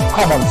prism of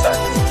common sense.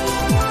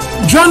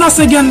 Join us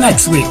again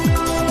next week.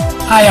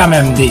 I am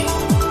MD,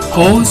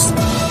 host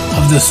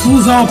of the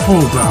Sluzar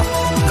program,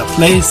 The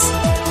Place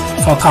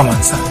for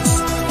Common Sense.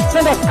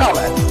 Send us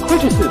comments,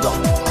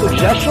 criticism,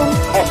 suggestions,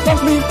 or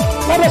simply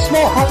let us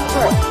know how it's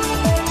going.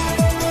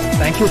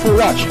 Thank you for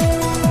watching.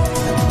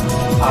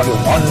 Have a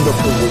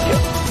wonderful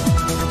weekend.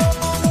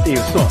 See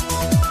you soon.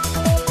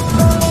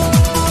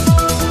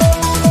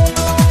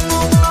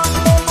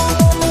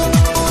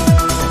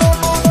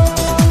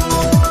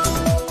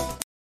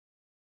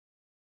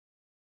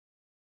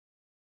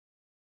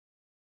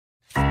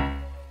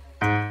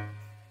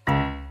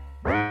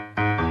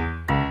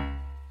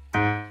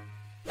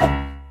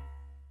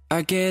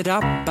 I get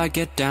up, I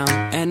get down,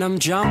 and I'm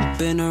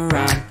jumping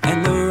around,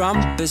 and the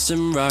rumpus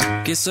and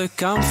ruckus are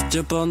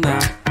comfortable now.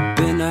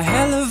 Been a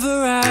hell of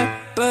a ride,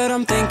 but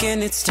I'm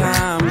thinking it's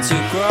time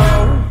to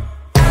grow.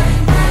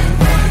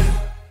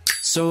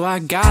 So I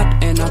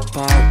got an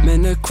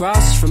apartment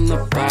across from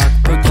the park,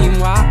 put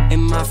quinoa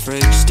in my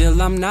fridge, still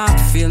I'm not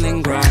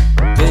feeling grown.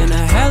 Been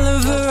a hell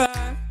of a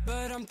ride,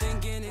 but I'm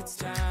thinking it's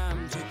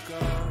time to go.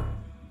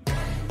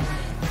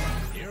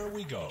 Here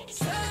we go.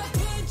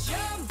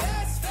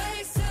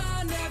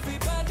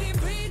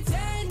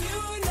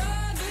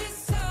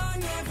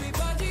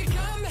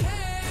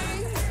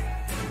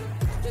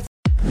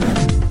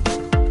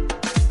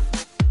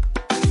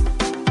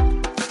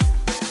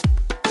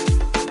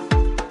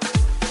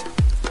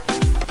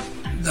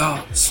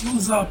 The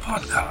Sluzar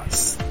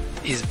podcast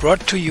is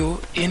brought to you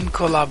in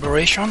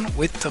collaboration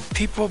with the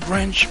People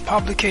Branch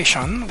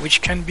publication,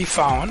 which can be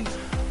found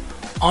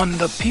on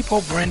the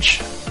People Branch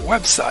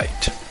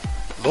website,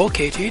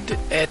 located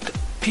at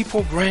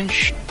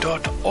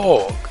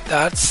peoplebranch.org.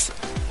 That's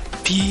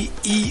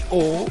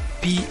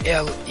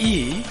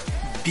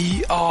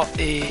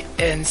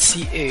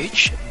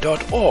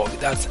peoplebranch.org.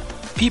 That's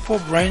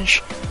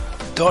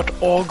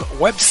peoplebranch.org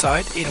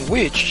website, in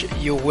which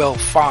you will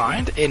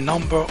find a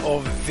number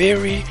of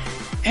very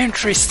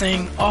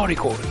interesting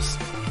articles.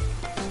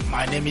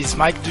 My name is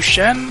Mike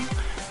Duchesne,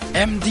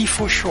 MD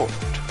for short.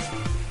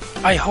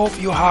 I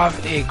hope you have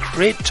a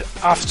great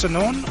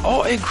afternoon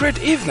or a great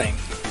evening,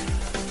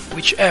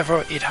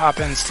 whichever it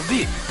happens to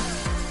be.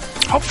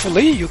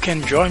 Hopefully you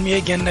can join me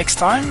again next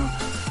time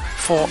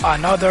for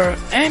another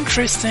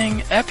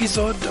interesting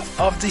episode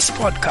of this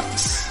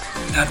podcast.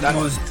 That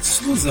was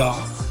Sluzar,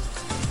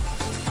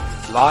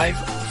 live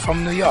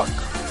from New York.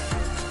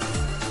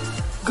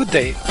 Good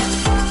day.